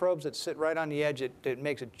tiny probes that sit right on the edge. It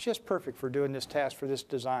makes it just perfect for doing this task, for this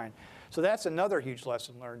design. So that's another huge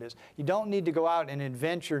lesson learned is you don't need to go out and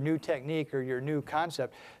invent your new technique or your new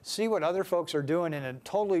concept. See what other folks are doing in a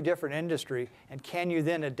totally different industry, and can you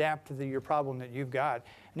then adapt to your problem that you've got?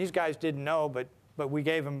 And these guys didn't know, but we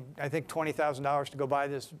gave them, I think, $20,000 to go buy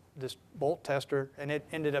this bolt tester, and it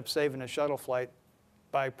ended up saving a shuttle flight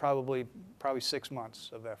by probably 6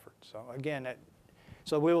 months of effort. So again,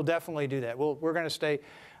 so we will definitely do that. We're going to stay,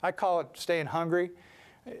 I call it staying hungry.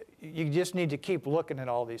 You just need to keep looking at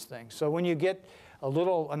all these things. So when you get a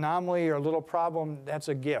little anomaly or a little problem, that's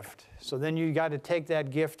a gift. So then you got to take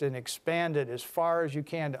that gift and expand it as far as you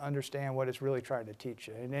can to understand what it's really trying to teach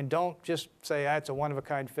you. And then don't just say, it's a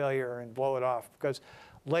one-of-a-kind failure and blow it off, because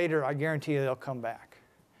later, I guarantee you, they'll come back.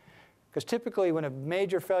 Because typically, when a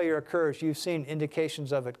major failure occurs, you've seen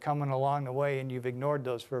indications of it coming along the way, and you've ignored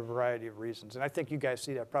those for a variety of reasons. And I think you guys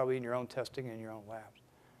see that probably in your own testing and your own labs.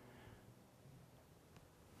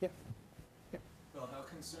 Yeah. Well, how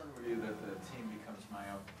concerned were you that the team becomes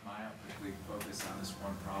myopically focused on this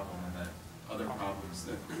one problem, and that other problems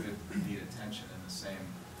that could need attention in the same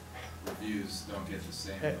reviews don't get the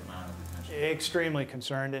same amount of attention? Extremely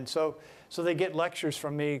concerned. And so they get lectures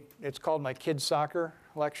from me. It's called my kids soccer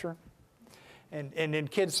lecture. And in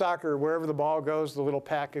kids soccer, wherever the ball goes, the little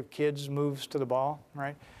pack of kids moves to the ball,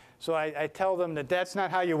 right? So I tell them that that's not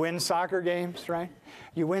how you win soccer games, right?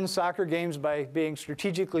 You win soccer games by being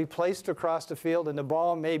strategically placed across the field, and the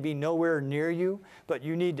ball may be nowhere near you, but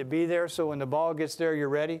you need to be there so when the ball gets there, you're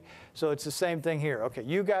ready. So it's the same thing here. Okay,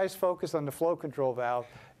 you guys focus on the flow control valve.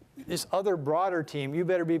 This other broader team, you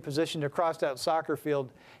better be positioned across that soccer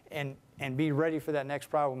field and be ready for that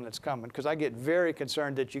next problem that's coming. Because I get very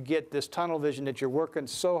concerned that you get this tunnel vision, that you're working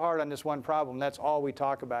so hard on this one problem, that's all we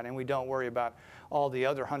talk about, and we don't worry about all the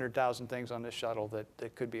other 100,000 things on this shuttle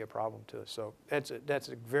that could be a problem to us. So that's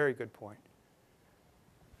a very good point.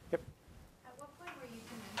 Yep. At what point were you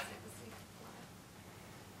convinced it was safe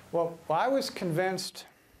to fly? Well, I was convinced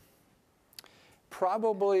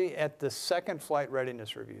probably at the second flight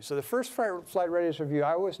readiness review. So the first flight readiness review,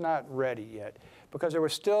 I was not ready yet because there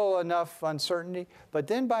was still enough uncertainty. But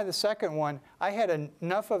then by the second one, I had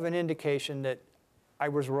enough of an indication that I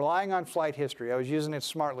was relying on flight history. I was using it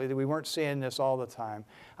smartly, that we weren't seeing this all the time.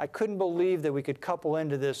 I couldn't believe that we could couple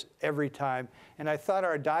into this every time. And I thought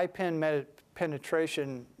our dye pin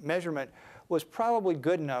penetration measurement was probably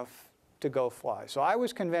good enough to go fly. So I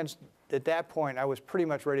was convinced at that point I was pretty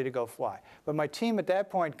much ready to go fly. But my team at that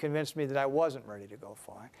point convinced me that I wasn't ready to go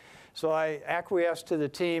fly. So I acquiesced to the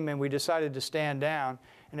team, and we decided to stand down.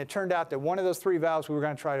 And it turned out that one of those three valves we were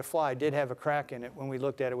going to try to fly did have a crack in it when we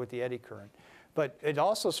looked at it with the eddy current. But it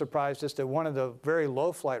also surprised us that one of the very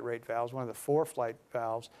low flight rate valves, one of the 4 flight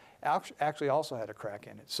valves, actually also had a crack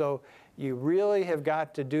in it. So you really have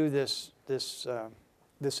got to do this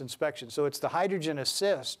inspection. So it's the hydrogen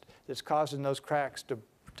assist that's causing those cracks to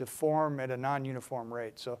form at a non-uniform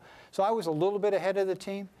rate. So I was a little bit ahead of the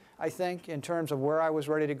team, I think, in terms of where I was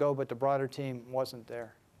ready to go, but the broader team wasn't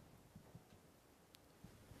there.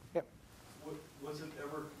 Yep. Was it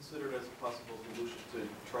ever considered as a possible solution to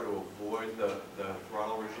try to avoid the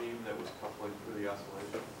throttle regime that was coupling through the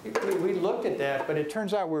oscillation? We looked at that, but it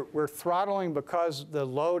turns out we're throttling because the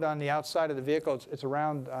load on the outside of the vehicle, it's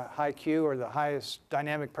around high Q, or the highest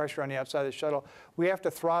dynamic pressure on the outside of the shuttle. We have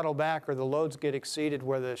to throttle back or the loads get exceeded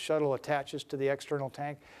where the shuttle attaches to the external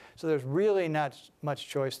tank. So there's really not much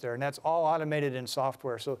choice there, and that's all automated in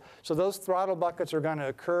software. So those throttle buckets are going to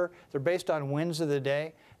occur. They're based on winds of the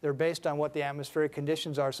day. They're based on what the atmospheric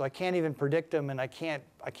conditions are, so I can't even predict them, and I can't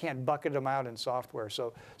bucket them out in software.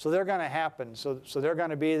 So they're going to happen. So they're going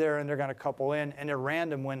to be there, and they're going to couple in, and they're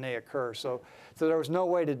random when they occur. So there was no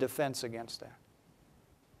way to defense against that.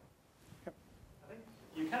 Yep. I think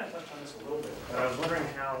you kind of touched on this a little bit, but I was wondering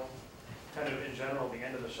how, kind of in general, the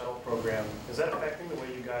end of the shuttle program, is that affecting the way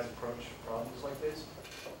you guys approach problems like this?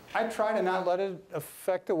 I try to not let it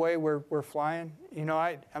affect the way we're flying. You know,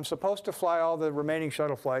 I'm supposed to fly all the remaining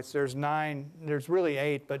shuttle flights. There's 9, there's really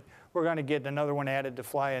 8, but we're going to get another one added to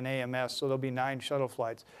fly an AMS, so there'll be 9 shuttle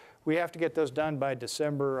flights. We have to get those done by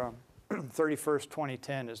December 31st,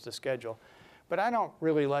 2010 is the schedule. But I don't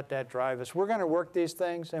really let that drive us. We're going to work these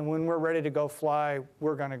things, and when we're ready to go fly,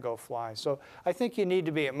 we're going to go fly. So I think you need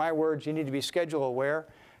to be, at my words, you need to be schedule aware.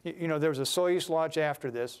 You know, there was a Soyuz launch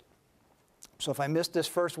after this. So if I miss this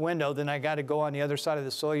first window, then I got to go on the other side of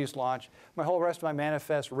the Soyuz launch. My whole rest of my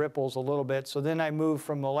manifest ripples a little bit. So then I move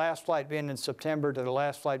from the last flight being in September to the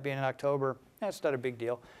last flight being in October. That's not a big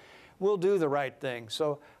deal. We'll do the right thing.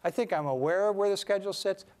 So I think I'm aware of where the schedule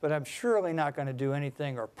sits, but I'm surely not going to do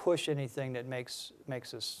anything or push anything that makes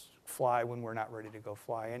us fly when we're not ready to go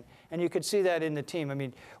fly. And you could see that in the team. I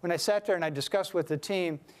mean, when I sat there and I discussed with the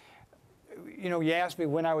team, you know, you asked me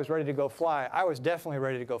when I was ready to go fly. I was definitely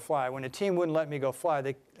ready to go fly. When the team wouldn't let me go fly,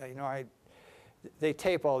 they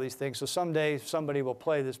tape all these things. So someday somebody will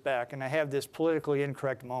play this back, and I have this politically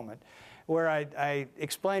incorrect moment where I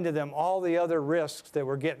explained to them all the other risks that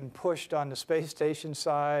were getting pushed on the space station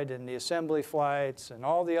side and the assembly flights and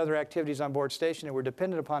all the other activities on board station that were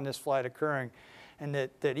dependent upon this flight occurring. And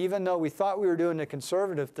that even though we thought we were doing the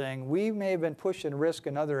conservative thing, we may have been pushing risk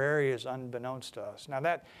in other areas unbeknownst to us. Now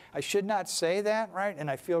that, I should not say that, right? And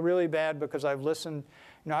I feel really bad because I've listened,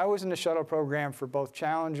 I was in the shuttle program for both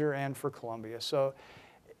Challenger and for Columbia. So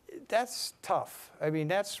that's tough. I mean,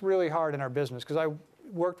 that's really hard in our business because I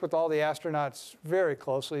worked with all the astronauts very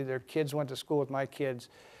closely. Their kids went to school with my kids.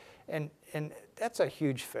 And that's a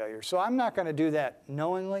huge failure. So I'm not going to do that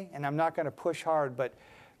knowingly, and I'm not going to push hard, but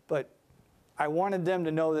I wanted them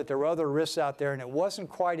to know that there were other risks out there, and it wasn't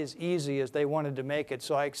quite as easy as they wanted to make it.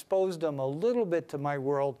 So I exposed them a little bit to my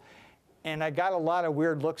world, and I got a lot of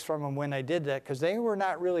weird looks from them when I did that, because they were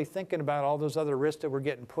not really thinking about all those other risks that were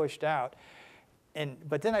getting pushed out.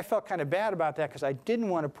 But then I felt kind of bad about that because I didn't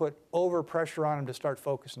want to put over pressure on them to start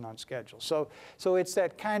focusing on schedule. So it's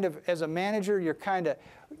that kind of, as a manager, you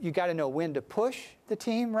got to know when to push the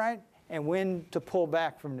team, right? And when to pull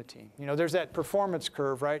back from the team. There's that performance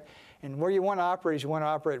curve, right? And where you want to operate is you want to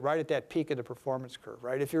operate right at that peak of the performance curve,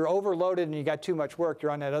 right? If you're overloaded and you got too much work,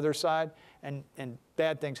 you're on that other side, and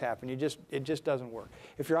bad things happen. It just doesn't work.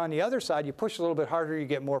 If you're on the other side, you push a little bit harder, you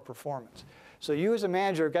get more performance. So you as a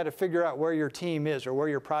manager have got to figure out where your team is or where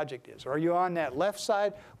your project is. Are you on that left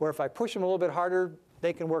side where if I push them a little bit harder,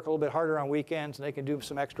 they can work a little bit harder on weekends and they can do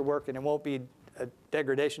some extra work and it won't be a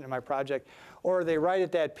degradation in my project? Or are they right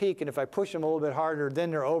at that peak, and if I push them a little bit harder,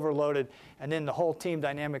 then they're overloaded, and then the whole team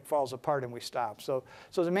dynamic falls apart and we stop. So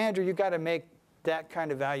as a manager, you've got to make that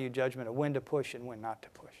kind of value judgment of when to push and when not to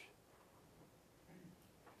push.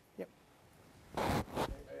 Yep. I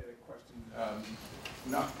had a question,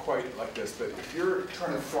 not quite like this, but if you're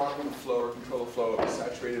trying to throttle the flow or control the flow of a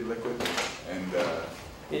saturated liquid, and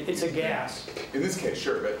it's a gas. In this case,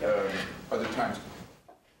 sure, but other times,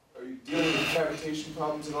 are you dealing with cavitation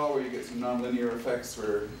problems at all, where you get some nonlinear effects,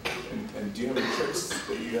 and do you have any tricks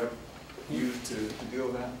that you have used to deal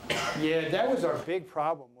with that? Yeah, that was our big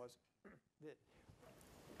problem. Was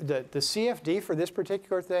the CFD for this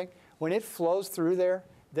particular thing, when it flows through there,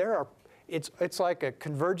 it's like a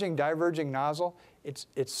converging, diverging nozzle. It's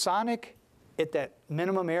sonic at that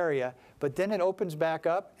minimum area, but then it opens back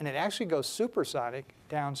up, and it actually goes supersonic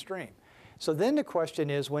downstream. So then the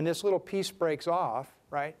question is, when this little piece breaks off,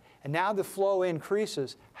 right, and now the flow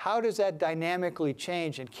increases, how does that dynamically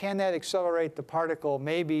change, and can that accelerate the particle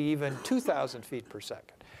maybe even 2,000 feet per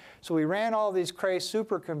second? So we ran all these crazy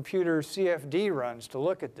supercomputer CFD runs to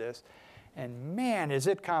look at this, and man, is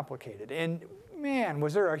it complicated. And man,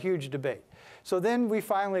 was there a huge debate. So then we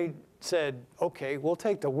finally said, okay, we'll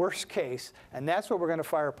take the worst case, and that's what we're going to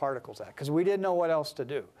fire particles at, because we didn't know what else to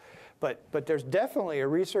do. But there's definitely a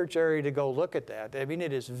research area to go look at that. I mean,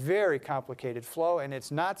 it is very complicated flow, and it's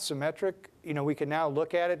not symmetric. We can now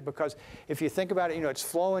look at it, because if you think about it, it's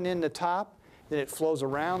flowing in the top, then it flows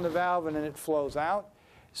around the valve, and then it flows out.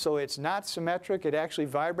 So it's not symmetric. It actually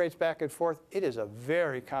vibrates back and forth. It is a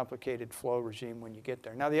very complicated flow regime when you get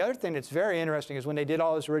there. Now, the other thing that's very interesting is when they did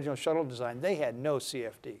all this original shuttle design, they had no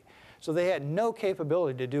CFD. So they had no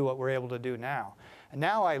capability to do what we're able to do now. And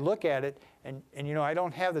now I look at it, and I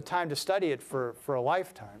don't have the time to study it for a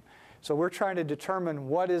lifetime. So we're trying to determine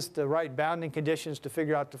what is the right bounding conditions to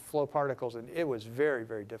figure out the flow particles. And it was very,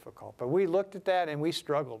 very difficult. But we looked at that, and we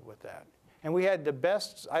struggled with that. And we had the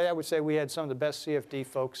best, I would say we had some of the best CFD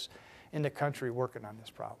folks in the country working on this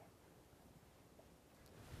problem.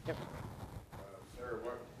 Yep. Sir,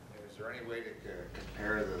 is there any way to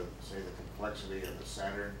compare say the complexity of the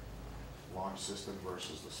Saturn launch system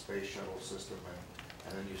versus the space shuttle system,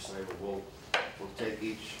 and then you say, well, we'll take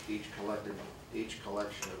each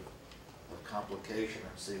collection of complication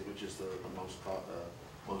and see which is the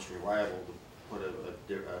most reliable to put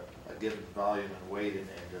a given volume and weight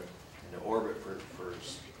into orbit for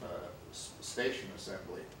station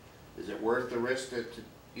assembly. Is it worth the risk to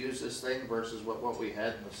use this thing versus what we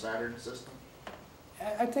had in the Saturn system?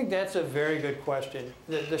 I think that's a very good question.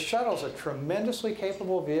 The shuttle's a tremendously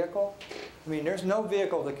capable vehicle. I mean, there's no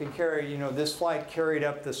vehicle that can carry, this flight carried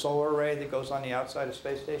up the solar array that goes on the outside of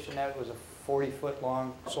Space Station. That was a 40-foot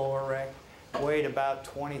long solar array, weighed about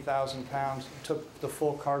 20,000 pounds, took the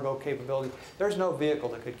full cargo capability. There's no vehicle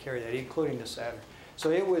that could carry that, including the Saturn. So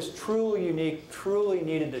it was truly unique, truly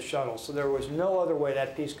needed the shuttle. So there was no other way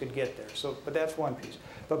that piece could get there. But that's one piece.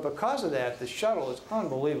 But because of that, the shuttle is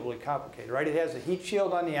unbelievably complicated, right? It has a heat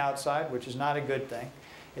shield on the outside, which is not a good thing.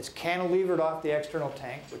 It's cantilevered off the external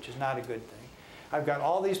tank, which is not a good thing. I've got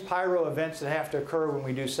all these pyro events that have to occur when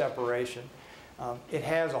we do separation. It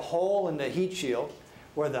has a hole in the heat shield,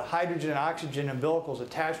 where the hydrogen and oxygen umbilicals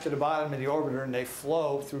attached to the bottom of the orbiter, and they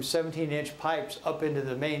flow through 17-inch pipes up into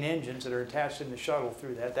the main engines that are attached in the shuttle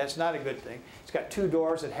through that. That's not a good thing. It's got 2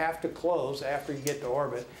 doors that have to close after you get to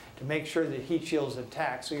orbit to make sure the heat shield is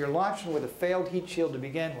intact. So you're launching with a failed heat shield to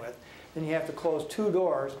begin with. Then you have to close 2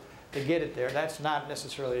 doors to get it there. That's not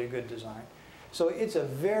necessarily a good design. So it's a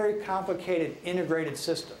very complicated integrated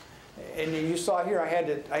system. And you saw here, I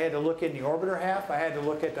had to look in the orbiter half. I had to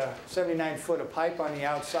look at the 79 foot of pipe on the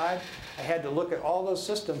outside. I had to look at all those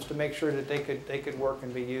systems to make sure that they could work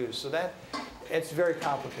and be used. So it's very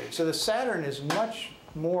complicated. So the Saturn is much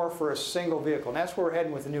more for a single vehicle. And that's where we're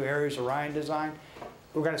heading with the new Ares Orion design.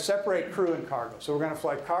 We're going to separate crew and cargo. So we're going to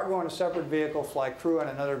fly cargo on a separate vehicle, fly crew on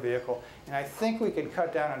another vehicle. And I think we can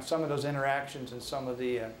cut down on some of those interactions and some of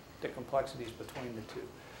the complexities between the two.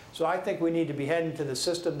 So I think we need to be heading to the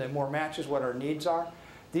system that more matches what our needs are.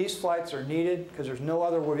 These flights are needed because there's no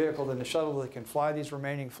other vehicle than the shuttle that can fly these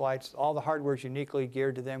remaining flights. All the hardware is uniquely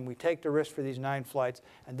geared to them. We take the risk for these 9 flights,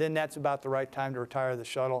 and then that's about the right time to retire the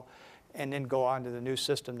shuttle and then go on to the new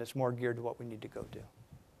system that's more geared to what we need to go do.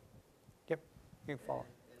 Yep, you can follow.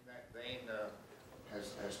 In that vein,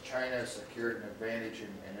 has China secured an advantage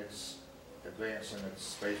in its advance in its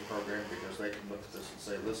space program, because they can look at this and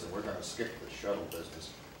say, listen, we're going to skip the shuttle business.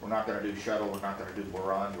 We're not going to do shuttle. We're not going to do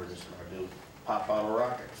Buran. We're just going to do pop-bottle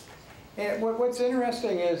rockets. And what's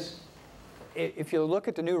interesting is, if you look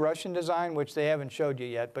at the new Russian design, which they haven't showed you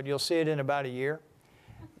yet, but you'll see it in about a year,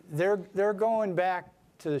 they're going back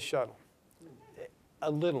to the shuttle a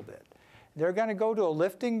little bit. They're going to go to a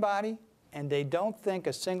lifting body, and they don't think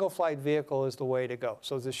a single flight vehicle is the way to go.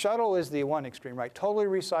 So the shuttle is the one extreme, right? Totally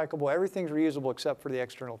recyclable. Everything's reusable except for the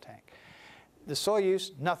external tank. The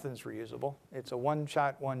Soyuz, nothing's reusable. It's a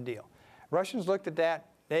one-shot, one deal. Russians looked at that.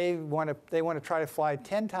 They want to try to fly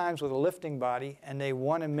 10 times with a lifting body, and they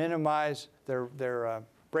want to minimize their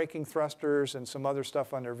braking thrusters and some other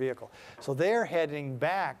stuff on their vehicle. So they're heading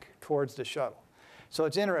back towards the shuttle. So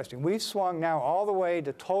it's interesting. We've swung now all the way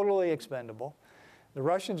to totally expendable. The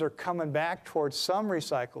Russians are coming back towards some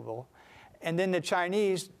recyclable. And then the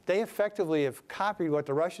Chinese, they effectively have copied what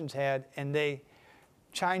the Russians had, and they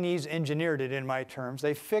Chinese engineered it in my terms.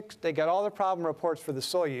 They got all the problem reports for the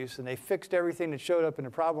Soyuz, and they fixed everything that showed up in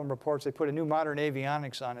the problem reports. They put a new modern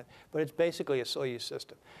avionics on it, but it's basically a Soyuz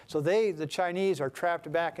system. So the Chinese are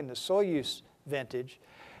trapped back in the Soyuz vintage.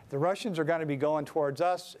 The Russians are going to be going towards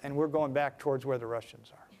us, and we're going back towards where the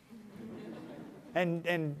Russians are.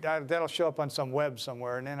 And that'll show up on some web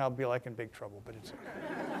somewhere, and then I'll be like in big trouble, but it's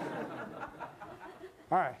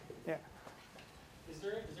all right, yeah. Is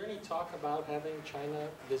there any talk about having China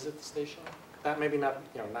visit the station? That maybe not,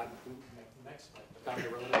 not next, but down the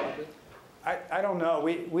road a little bit? I don't know.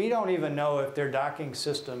 We don't even know if their docking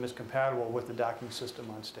system is compatible with the docking system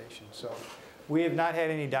on station. So we have not had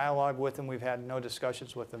any dialogue with them. We've had no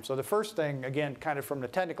discussions with them. So the first thing, again, kind of from the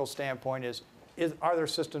technical standpoint is are their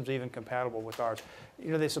systems even compatible with ours?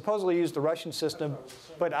 They supposedly used the Russian system,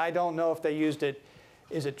 but I don't know if they used it.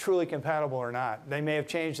 Is it truly compatible or not? They may have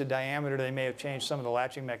changed the diameter. They may have changed some of the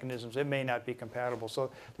latching mechanisms. It may not be compatible.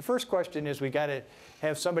 So the first question is we got to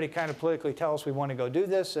have somebody kind of politically tell us we want to go do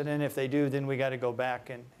this, and then if they do, then we got to go back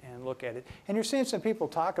and look at it. And you're seeing some people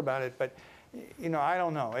talk about it, but I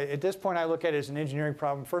don't know. At this point, I look at it as an engineering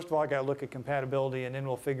problem. First of all, I got to look at compatibility, and then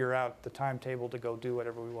we'll figure out the timetable to go do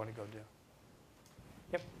whatever we want to go do.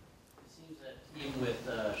 Yep. It seems that even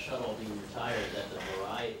with shuttle being retired, that the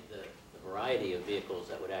variety of vehicles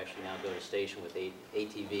that would actually now go to station with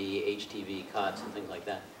ATV, HTV, COTS, and things like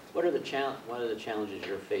that. What are the challenges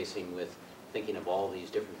you're facing with thinking of all these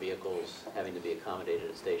different vehicles having to be accommodated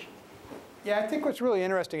at station? Yeah, I think what's really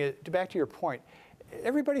interesting is, back to your point,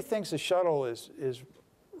 everybody thinks the shuttle is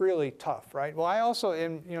really tough, right? Well, I also,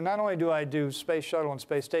 not only do I do space shuttle and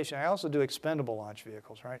space station, I also do expendable launch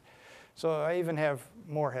vehicles, right? So I even have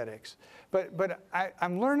more headaches. But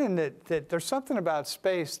I'm learning that there's something about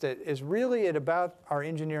space that is really about our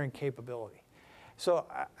engineering capability. So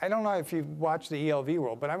I don't know if you've watched the ELV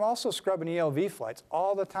world, but I'm also scrubbing ELV flights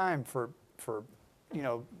all the time for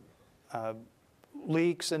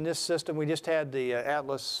leaks in this system. We just had the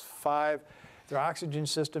Atlas V. Their oxygen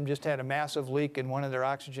system just had a massive leak in one of their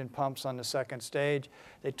oxygen pumps on the second stage.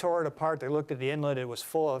 They tore it apart. They looked at the inlet. It was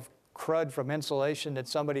full of crud from insulation that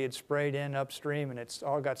somebody had sprayed in upstream, and it's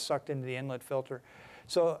all got sucked into the inlet filter.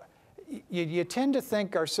 So you tend to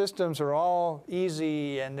think our systems are all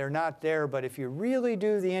easy and they're not there, but if you really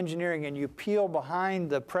do the engineering and you peel behind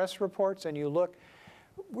the press reports and you look,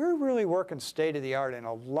 we're really working state-of-the-art in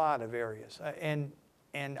a lot of areas.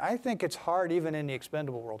 And I think it's hard even in the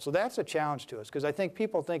expendable world. So that's a challenge to us, because I think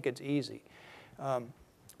people think it's easy.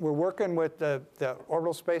 we're working with the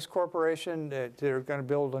Orbital Space Corporation. They're going to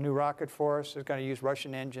build a new rocket for us. They're going to use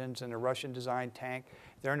Russian engines and a Russian-designed tank.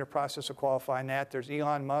 They're in the process of qualifying that. There's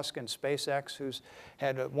Elon Musk and SpaceX, who's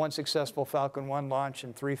had one successful Falcon 1 launch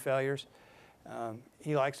and 3 failures.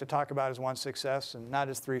 He likes to talk about his one success and not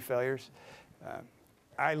his 3 failures.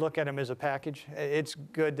 I look at him as a package. It's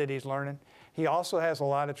good that he's learning. He also has a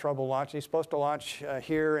lot of trouble launching. He's supposed to launch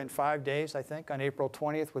here in 5 days, I think, on April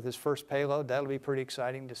 20th with his first payload. That'll be pretty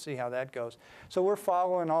exciting to see how that goes. So we're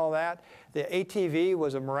following all that. The ATV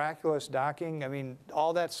was a miraculous docking. I mean,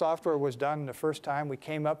 all that software was done the first time. We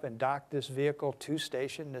came up and docked this vehicle to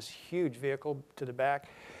station, this huge vehicle to the back.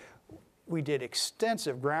 We did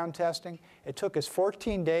extensive ground testing. It took us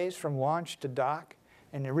 14 days from launch to dock.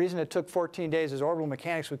 And the reason it took 14 days is orbital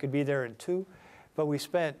mechanics, we could be there in 2. But we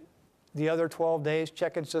spent the other 12 days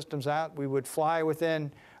checking systems out. We would fly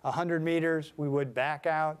within 100 meters. We would back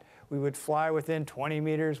out. We would fly within 20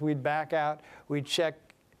 meters. We'd back out. We'd check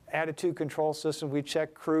attitude control systems. We'd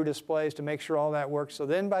check crew displays to make sure all that worked. So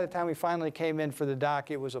then by the time we finally came in for the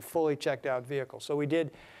dock, it was a fully checked out vehicle. So we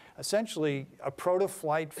did essentially a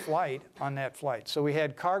proto-flight flight on that flight. So we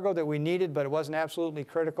had cargo that we needed, but it wasn't absolutely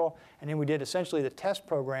critical. And then we did essentially the test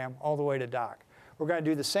program all the way to dock. We're going to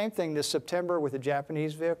do the same thing this September with a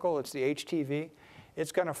Japanese vehicle. It's the HTV.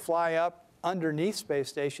 It's going to fly up underneath Space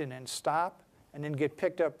Station and stop, and then get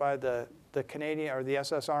picked up by the Canadian, or the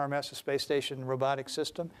SSRMS, the Space Station Robotic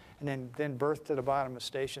System, and then berth to the bottom of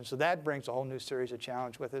station. So that brings a whole new series of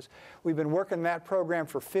challenge with us. We've been working that program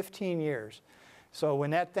for 15 years. So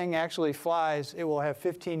when that thing actually flies, it will have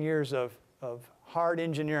 15 years of hard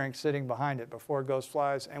engineering sitting behind it before it goes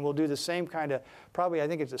flies. And we'll do the same kind of, probably I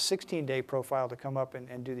think it's a 16-day profile to come up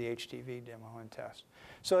and do the HTV demo and test.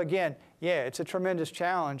 So again, yeah, it's a tremendous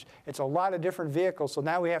challenge. It's a lot of different vehicles, so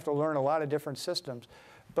now we have to learn a lot of different systems.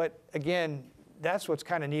 But again, that's what's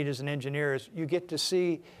kind of neat as an engineer, is you get to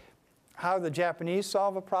see how the Japanese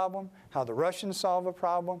solve a problem, how the Russians solve a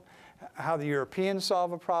problem, how the Europeans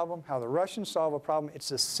solve a problem, how the Russians solve a problem. It's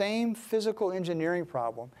the same physical engineering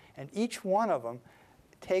problem, and each one of them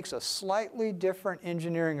takes a slightly different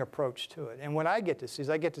engineering approach to it. And what I get to see is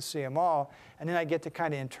I get to see them all, and then I get to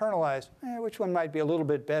kind of internalize which one might be a little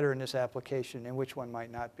bit better in this application and which one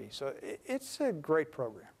might not be. So it's a great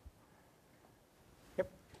program. Yep.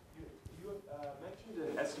 You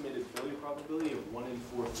mentioned an estimated failure probability of 1 in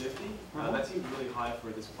 450. That seems really high for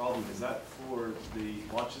this problem. Is that for the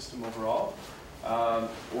launch system overall?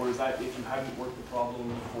 Or is that if you hadn't worked the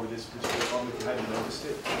problem for this particular problem, if you hadn't noticed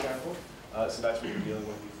it, for example? So that's what you're dealing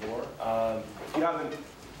with before. Do you have an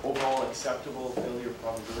overall acceptable failure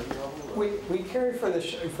probability level? We carry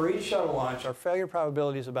for each shuttle launch, our failure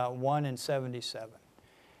probability is about 1 in 77.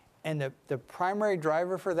 And the primary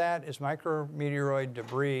driver for that is micrometeoroid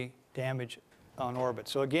debris damage on orbit.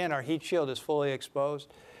 So again, our heat shield is fully exposed.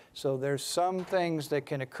 So there's some things that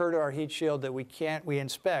can occur to our heat shield that we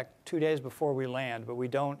inspect 2 days before we land, but we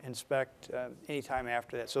don't inspect any time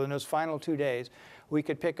after that. So in those final 2 days, we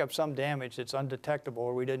could pick up some damage that's undetectable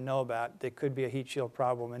or we didn't know about that could be a heat shield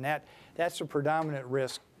problem. And that's a predominant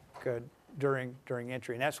risk during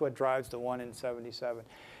entry. And that's what drives the 1 in 77.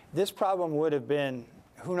 This problem would have been,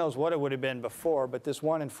 who knows what it would have been before, but this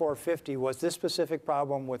 1 in 450 was this specific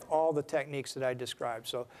problem with all the techniques that I described.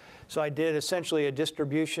 So I did essentially a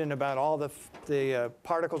distribution about all the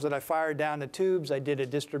particles that I fired down the tubes. I did a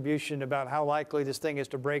distribution about how likely this thing is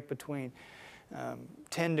to break between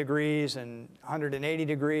 10 degrees and 180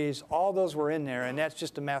 degrees. All those were in there, and that's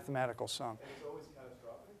just a mathematical sum. And it's always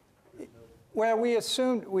catastrophic? Well, we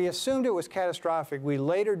assumed it was catastrophic. We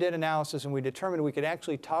later did analysis, and we determined we could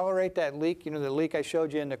actually tolerate that leak. You know, the leak I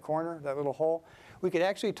showed you in the corner, that little hole? We could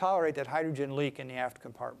actually tolerate that hydrogen leak in the aft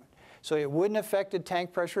compartment. So it wouldn't have affected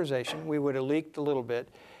tank pressurization. We would have leaked a little bit.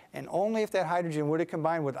 And only if that hydrogen would have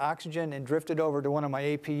combined with oxygen and drifted over to one of my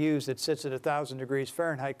APUs that sits at 1,000 degrees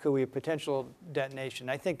Fahrenheit could we have potential detonation.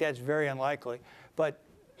 I think that's very unlikely. But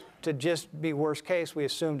to just be worst case, we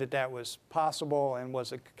assumed that was possible and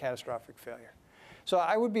was a catastrophic failure. So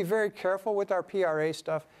I would be very careful with our PRA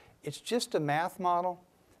stuff. It's just a math model.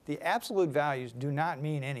 The absolute values do not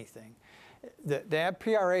mean anything. The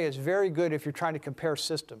PRA is very good if you're trying to compare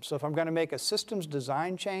systems. So if I'm going to make a systems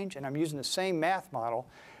design change and I'm using the same math model,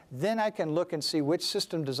 then I can look and see which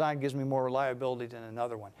system design gives me more reliability than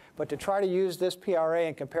another one. But to try to use this PRA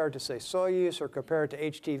and compare it to, say, Soyuz, or compare it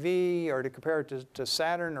to HTV, or to compare it to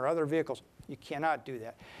Saturn or other vehicles, you cannot do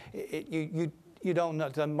that. You don't know.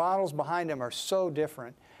 The models behind them are so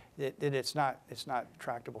different that it's not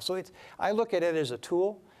tractable. So I look at it as a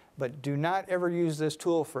tool, but do not ever use this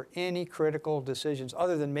tool for any critical decisions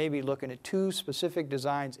other than maybe looking at 2 specific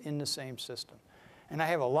designs in the same system. And I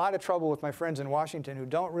have a lot of trouble with my friends in Washington who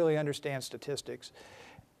don't really understand statistics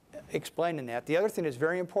explaining that. The other thing that's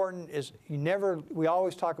very important is we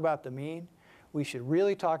always talk about the mean. We should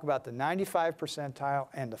really talk about the 95 percentile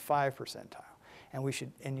and the 5 percentile.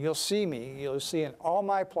 And you'll see in all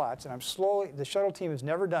my plots, and the shuttle team has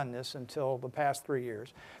never done this until the past 3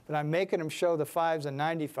 years, but I'm making them show the 5s and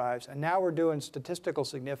 95s, and now we're doing statistical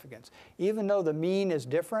significance. Even though the mean is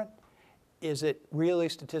different, is it really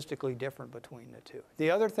statistically different between the two?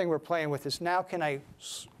 The other thing we're playing with is now can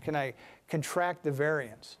I contract the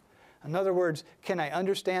variance? In other words, can I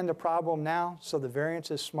understand the problem now so the variance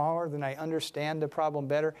is smaller than I understand the problem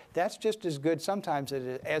better? That's just as good sometimes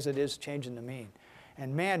as it is changing the mean.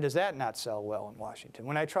 And man, does that not sell well in Washington.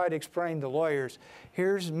 When I try to explain to lawyers,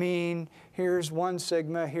 here's mean, here's 1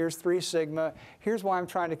 sigma, here's 3 sigma, here's why I'm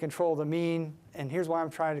trying to control the mean, and here's why I'm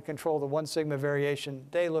trying to control the 1 sigma variation,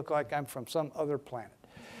 they look like I'm from some other planet.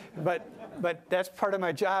 But that's part of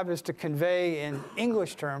my job, is to convey in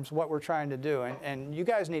English terms what we're trying to do. And you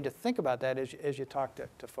guys need to think about that as you talk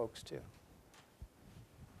to folks too.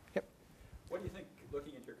 Yep. What do you think,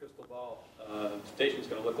 looking at your crystal ball, the station's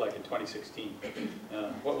going to look like in 2016?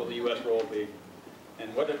 What will the U.S. role be?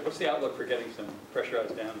 And what's the outlook for getting some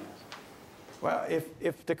pressurized down mass? Well,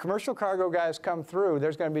 if the commercial cargo guys come through,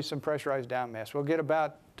 there's going to be some pressurized down mass. We'll get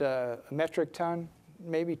about a metric ton,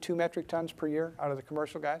 maybe 2 metric tons per year out of the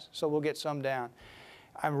commercial guys, so we'll get some down.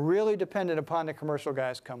 I'm really dependent upon the commercial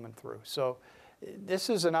guys coming through. So this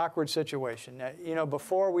is an awkward situation. You know,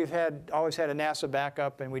 before we've always had a NASA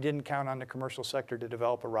backup, and we didn't count on the commercial sector to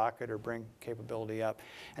develop a rocket or bring capability up.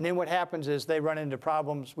 And then what happens is they run into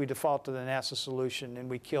problems, we default to the NASA solution, and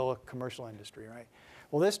we kill a commercial industry, right?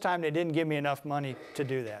 Well, this time they didn't give me enough money to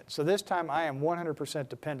do that. So this time I am 100%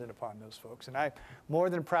 dependent upon those folks. And I'm more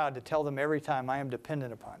than proud to tell them every time I am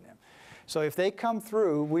dependent upon them. So if they come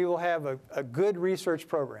through, we will have a good research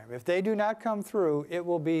program. If they do not come through, it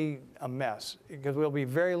will be a mess, because we'll be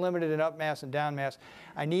very limited in up mass and down mass.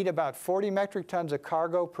 I need about 40 metric tons of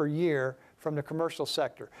cargo per year from the commercial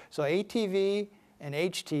sector. So ATV and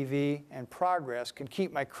HTV and Progress can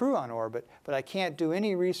keep my crew on orbit, but I can't do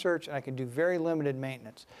any research, and I can do very limited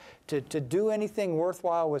maintenance. To do anything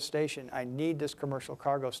worthwhile with station, I need this commercial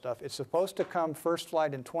cargo stuff. It's supposed to come first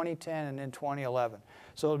flight in 2010 and in 2011.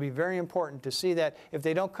 So it'll be very important to see that. If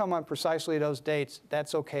they don't come on precisely those dates,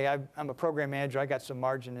 that's okay. I'm a program manager. I got some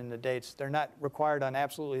margin in the dates. They're not required on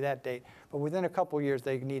absolutely that date, but within a couple of years,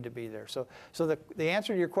 they need to be there. So the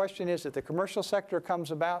answer to your question is, if the commercial sector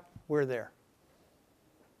comes about, we're there.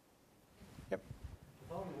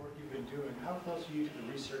 Following the work you've been doing, how close are you to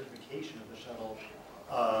the recertification of the shuttle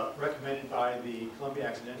recommended by the Columbia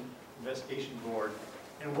Accident Investigation Board?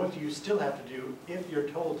 And what do you still have to do if you're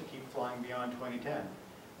told to keep flying beyond 2010?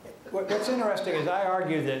 What's interesting is I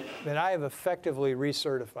argue that I have effectively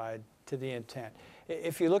recertified to the intent.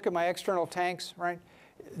 If you look at my external tanks, right,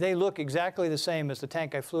 they look exactly the same as the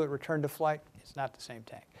tank I flew at return to flight. It's not the same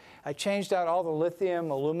tank. I changed out all the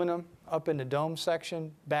lithium, aluminum up in the dome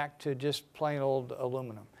section back to just plain old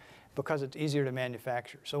aluminum because it's easier to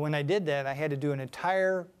manufacture. So when I did that, I had to do an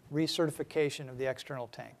entire recertification of the external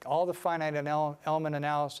tank. All the finite element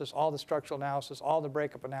analysis, all the structural analysis, all the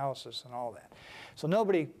breakup analysis, and all that. So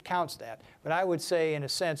nobody counts that. But I would say, in a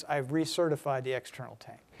sense, I've recertified the external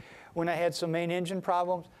tank. When I had some main engine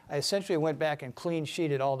problems, I essentially went back and clean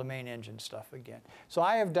sheeted all the main engine stuff again. So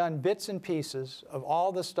I have done bits and pieces of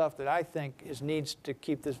all the stuff that I think needs to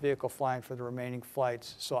keep this vehicle flying for the remaining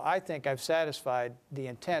flights. So I think I've satisfied the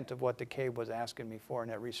intent of what the CABE was asking me for in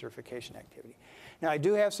that recertification activity. Now, I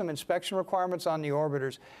do have some inspection requirements on the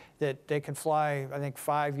orbiters that they can fly, I think,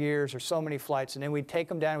 5 years or so many flights, and then we take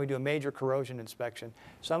them down and we do a major corrosion inspection.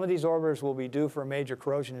 Some of these orbiters will be due for a major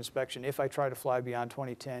corrosion inspection if I try to fly beyond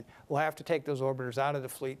 2010. We'll have to take those orbiters out of the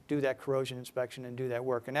fleet, do that corrosion inspection, and do that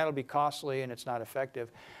work, and that'll be costly and it's not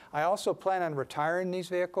effective. I also plan on retiring these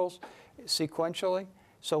vehicles sequentially.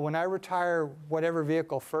 So when I retire whatever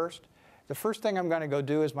vehicle first, the first thing I'm going to go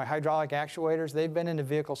do is my hydraulic actuators. They've been in the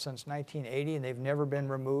vehicle since 1980 and they've never been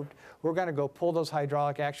removed. We're going to go pull those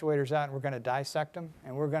hydraulic actuators out and we're going to dissect them,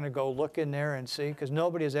 and we're going to go look in there and see, because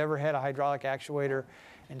nobody has ever had a hydraulic actuator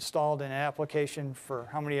installed in an application for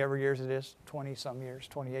how many ever years it is, 20-some years,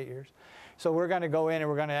 28 years. So we're going to go in and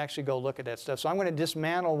we're going to actually go look at that stuff. So I'm going to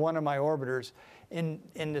dismantle one of my orbiters in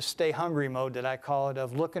the stay hungry mode that I call it,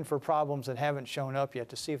 of looking for problems that haven't shown up yet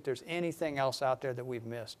to see if there's anything else out there that we've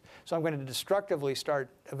missed. So I'm going to destructively start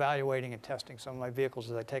evaluating and testing some of my vehicles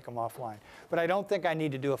as I take them offline. But I don't think I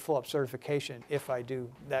need to do a full-up certification if I do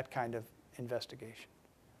that kind of investigation.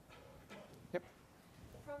 Yep.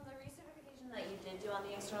 From the recertification that you did do on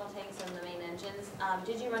the external tanks and the main engines,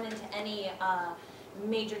 did you run into any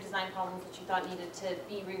major design problems that you thought needed to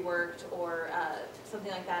be reworked or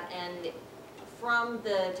something like that. And from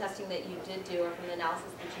the testing that you did do, or from the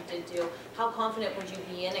analysis that you did do, how confident would you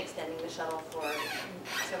be in extending the shuttle for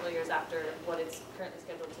several years after what is currently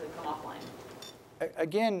scheduled to come offline?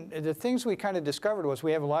 Again, the things we kind of discovered was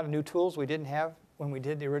we have a lot of new tools we didn't have when we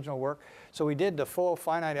did the original work. So we did the full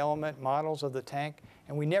finite element models of the tank,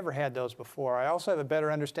 and we never had those before. I also have a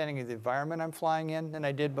better understanding of the environment I'm flying in than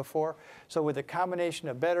I did before. So with a combination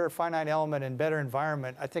of better finite element and better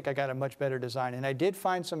environment, I think I got a much better design. And I did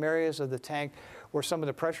find some areas of the tank where some of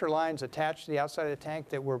the pressure lines attached to the outside of the tank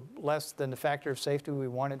that were less than the factor of safety we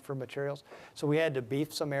wanted for materials. So we had to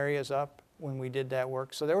beef some areas up when we did that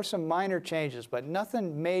work. So there were some minor changes, but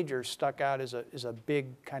nothing major stuck out as a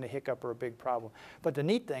big kind of hiccup or a big problem. But the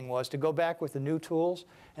neat thing was to go back with the new tools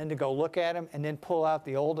and to go look at them and then pull out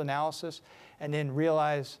the old analysis and then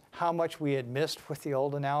realize how much we had missed with the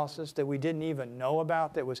old analysis that we didn't even know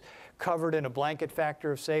about, that was covered in a blanket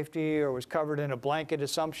factor of safety or was covered in a blanket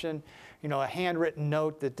assumption, you know, a handwritten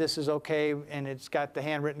note that this is okay and it's got the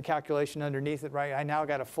handwritten calculation underneath it, right? I now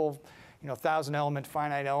got a full 1,000 element,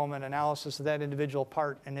 finite element analysis of that individual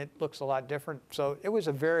part, and it looks a lot different. So it was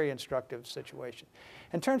a very instructive situation.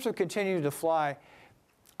 In terms of continuing to fly,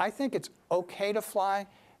 I think it's okay to fly,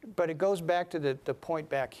 but it goes back to the point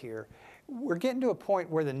back here. We're getting to a point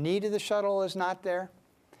where the need of the shuttle is not there.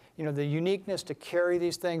 You know, the uniqueness to carry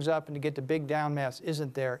these things up and to get the big down mass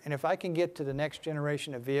isn't there. And if I can get to the next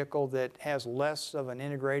generation of vehicle that has less of an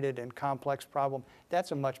integrated and complex problem,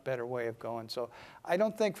 that's a much better way of going. So I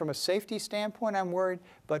don't think from a safety standpoint I'm worried,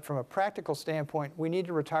 but from a practical standpoint, we need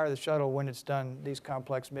to retire the shuttle when it's done these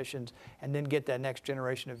complex missions and then get that next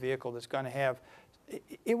generation of vehicle that's going to have,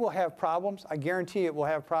 it will have problems. I guarantee it will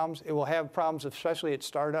have problems. It will have problems, especially at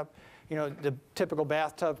startup. You know, the typical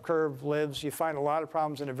bathtub curve lives. You find a lot of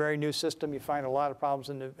problems in a very new system. You find a lot of problems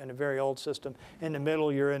in a very old system. In the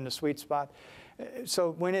middle, you're in the sweet spot.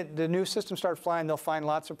 So when the new systems start flying, they'll find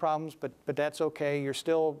lots of problems, but that's okay. You're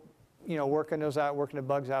still, you know, working those out, working the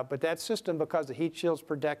bugs out. But that system, because the heat shield's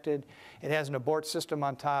protected, it has an abort system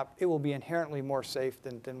on top, it will be inherently more safe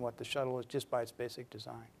than what the shuttle is just by its basic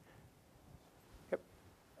design.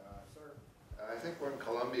 I think when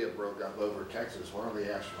Columbia broke up over Texas, one of the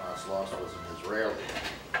astronauts lost was an Israeli.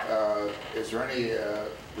 Is there any,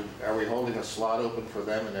 are we holding a slot open for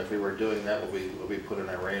them? And if we were doing that, would we put an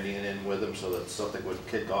Iranian in with them so that something would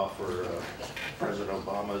kick off for President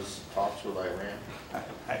Obama's talks with Iran?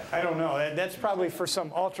 I don't know. That's probably for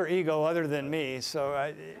some alter ego other than me.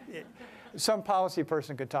 So some policy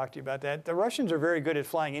person could talk to you about that. The Russians are very good at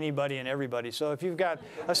flying anybody and everybody. So if you've got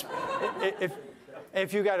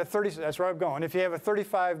if you got a that's where I'm going. If you have a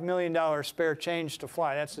 $35 million spare change to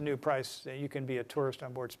fly, that's the new price. You can be a tourist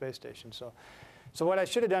on board space station. So what I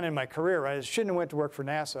should have done in my career, right, is shouldn't have went to work for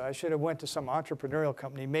NASA. I should have went to some entrepreneurial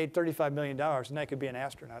company, made $35 million, and I could be an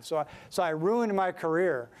astronaut. So I ruined my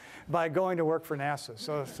career by going to work for NASA.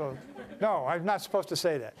 So no, I'm not supposed to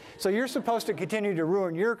say that. So you're supposed to continue to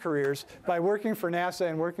ruin your careers by working for NASA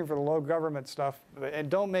and working for the low government stuff, and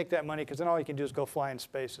don't make that money because then all you can do is go fly in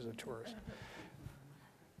space as a tourist.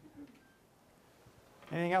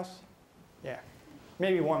 Anything else? Yeah.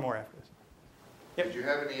 Maybe one more after this. Yep. Did you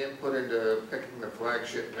have any input into picking the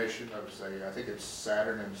flagship mission of, say, I think it's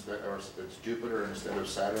Saturn instead, or it's Jupiter instead of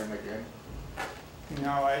Saturn again?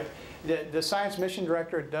 No, the science mission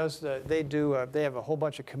director does they have a whole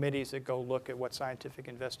bunch of committees that go look at what scientific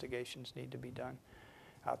investigations need to be done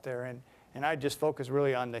out there, and I just focus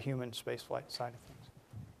really on the human spaceflight side of things.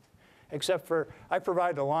 Except for I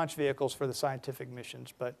provide the launch vehicles for the scientific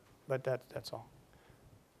missions, but that's all.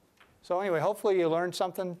 So anyway, hopefully you learned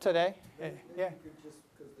something today. Maybe Yeah. you could just,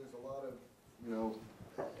 because there's a lot of, you know,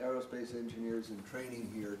 aerospace engineers in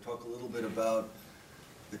training here, talk a little bit about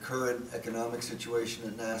the current economic situation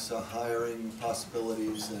at NASA, hiring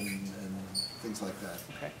possibilities and things like that.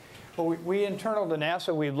 Okay. Well, we internal to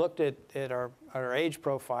NASA, we looked at our age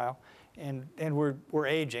profile, and we're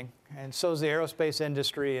aging, and so is the aerospace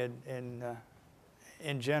industry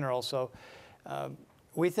in general. So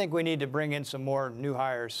we think we need to bring in some more new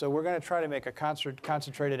hires. So we're going to try to make a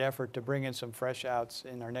concentrated effort to bring in some fresh outs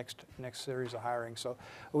in our next series of hiring. So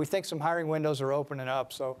we think some hiring windows are opening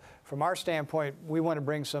up. So from our standpoint, we want to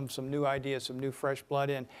bring some new ideas, some new fresh blood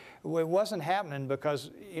in. It wasn't happening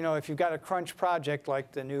because, you know, if you've got a crunch project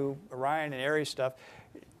like the new Orion and Ares stuff,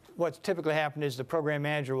 what's typically happened is the program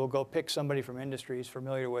manager will go pick somebody from industry he's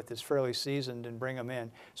familiar with, is fairly seasoned, and bring them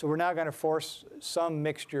in. So we're now going to force some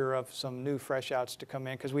mixture of some new fresh outs to come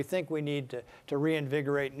in, because we think we need to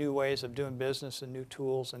reinvigorate new ways of doing business and new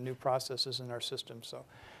tools and new processes in our system. So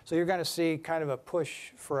you're going to see kind of a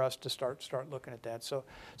push for us to start looking at that. So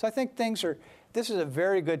I think this is a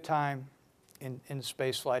very good time in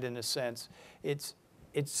space flight in a sense. It's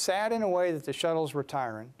sad in a way that the shuttle's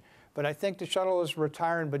retiring. But I think the shuttle is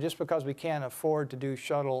retiring, but just because we can't afford to do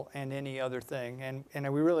shuttle and any other thing.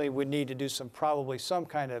 And we really would need to do probably some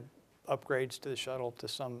kind of upgrades to the shuttle to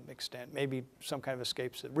some extent. Maybe some kind of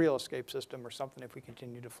real escape system or something if we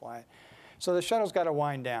continue to fly it. So the shuttle's got to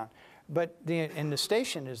wind down. But the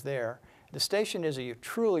station is there. The station is a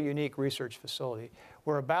truly unique research facility.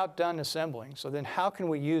 We're about done assembling. So then how can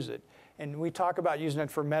we use it? And we talk about using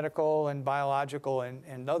it for medical and biological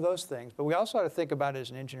and those things, but we also ought to think about it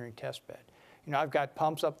as an engineering test bed. You know, I've got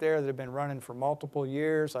pumps up there that have been running for multiple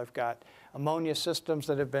years. I've got ammonia systems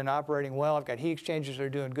that have been operating well. I've got heat exchangers that are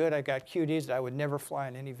doing good. I've got QDs that I would never fly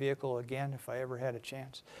in any vehicle again if I ever had a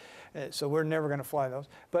chance. So we're never going to fly those.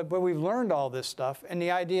 But we've learned all this stuff, and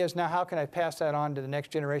the idea is now how can I pass that on to the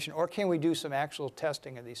next generation, or can we do some actual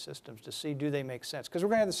testing of these systems to see do they make sense? Because we're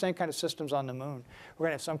going to have the same kind of systems on the moon. We're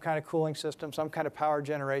going to have some kind of cooling system, some kind of power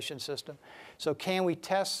generation system. So can we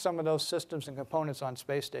test some of those systems and components on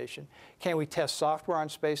space station? Can we test software on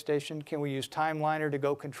space station? Can we use Timeliner to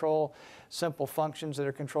go control simple functions that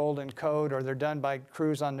are controlled in code, or they're done by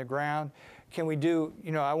crews on the ground? Can we do,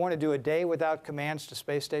 I want to do a day without commands to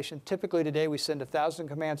space station. Typically today we send 1,000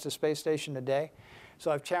 commands to space station a day.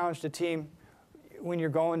 So I've challenged the team, when you're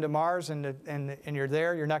going to Mars and you're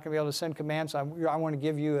there, you're not going to be able to send commands. I want to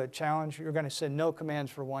give you a challenge. You're going to send no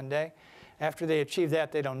commands for one day. After they achieve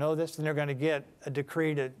that, they don't know this, then they're going to get a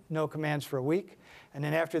decree to no commands for a week. And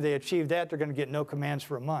then after they achieve that, they're going to get no commands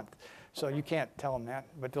for a month. So you can't tell them that,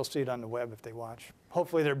 but they'll see it on the web if they watch.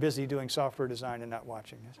 Hopefully they're busy doing software design and not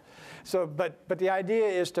watching this. So, but the idea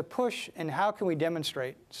is to push, and how can we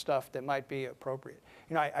demonstrate stuff that might be appropriate?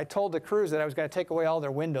 I told the crews that I was going to take away all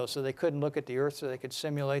their windows so they couldn't look at the Earth, so they could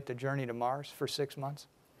simulate the journey to Mars for 6 months.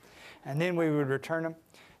 And then we would return them.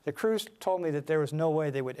 The crews told me that there was no way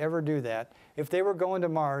they would ever do that. If they were going to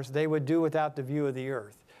Mars, they would do without the view of the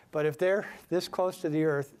Earth. But if they're this close to the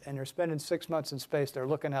Earth and they're spending 6 months in space, they're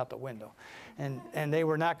looking out the window. And they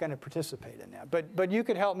were not going to participate in that. But you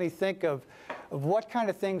could help me think of what kind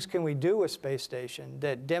of things can we do with space station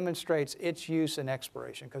that demonstrates its use and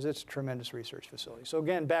exploration, because it's a tremendous research facility. So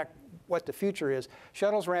again, back what the future is,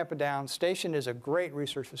 shuttles ramping down, station is a great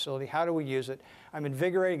research facility. How do we use it? I'm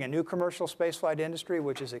invigorating a new commercial spaceflight industry,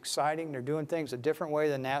 which is exciting. They're doing things a different way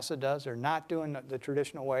than NASA does. They're not doing the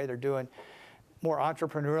traditional way. They're doing more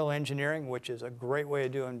entrepreneurial engineering, which is a great way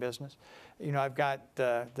of doing business. I've got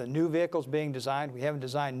the new vehicles being designed. We haven't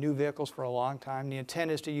designed new vehicles for a long time. The intent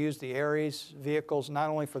is to use the Ares vehicles not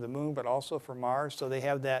only for the moon, but also for Mars, so they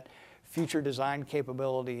have that future design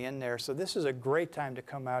capability in there. So this is a great time to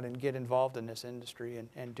come out and get involved in this industry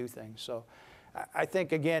and do things. So I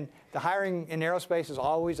think, again, the hiring in aerospace is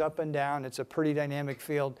always up and down. It's a pretty dynamic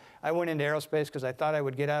field. I went into aerospace because I thought I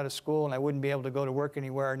would get out of school and I wouldn't be able to go to work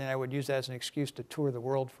anywhere, and then I would use that as an excuse to tour the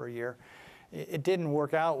world for a year. It didn't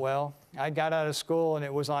work out well. I got out of school and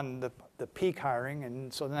it was on the peak hiring,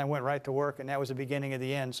 and so then I went right to work, and that was the beginning of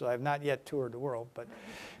the end. So I've not yet toured the world.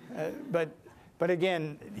 But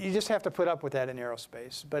again, you just have to put up with that in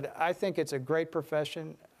aerospace. But I think it's a great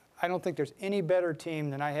profession. I don't think there's any better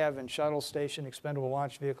team than I have in shuttle, station, expendable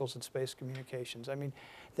launch vehicles, and space communications. I mean,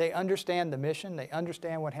 they understand the mission. They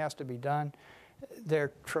understand what has to be done.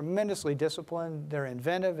 They're tremendously disciplined. They're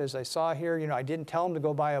inventive, as I saw here. I didn't tell them to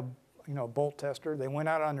go buy a bolt tester. They went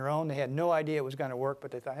out on their own. They had no idea it was going to work,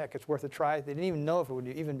 but they thought, heck, it's worth a try. They didn't even know if it would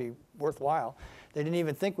even be worthwhile. They didn't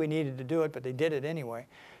even think we needed to do it, but they did it anyway.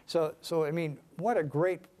 So I mean, what a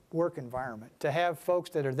great work environment to have folks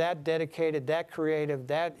that are that dedicated, that creative,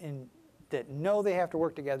 that know they have to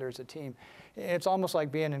work together as a team. It's almost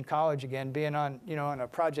like being in college again, being on on a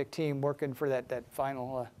project team, working for that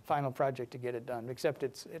final project to get it done. Except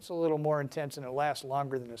it's a little more intense and it lasts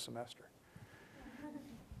longer than a semester.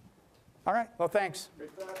 All right. Well, thanks.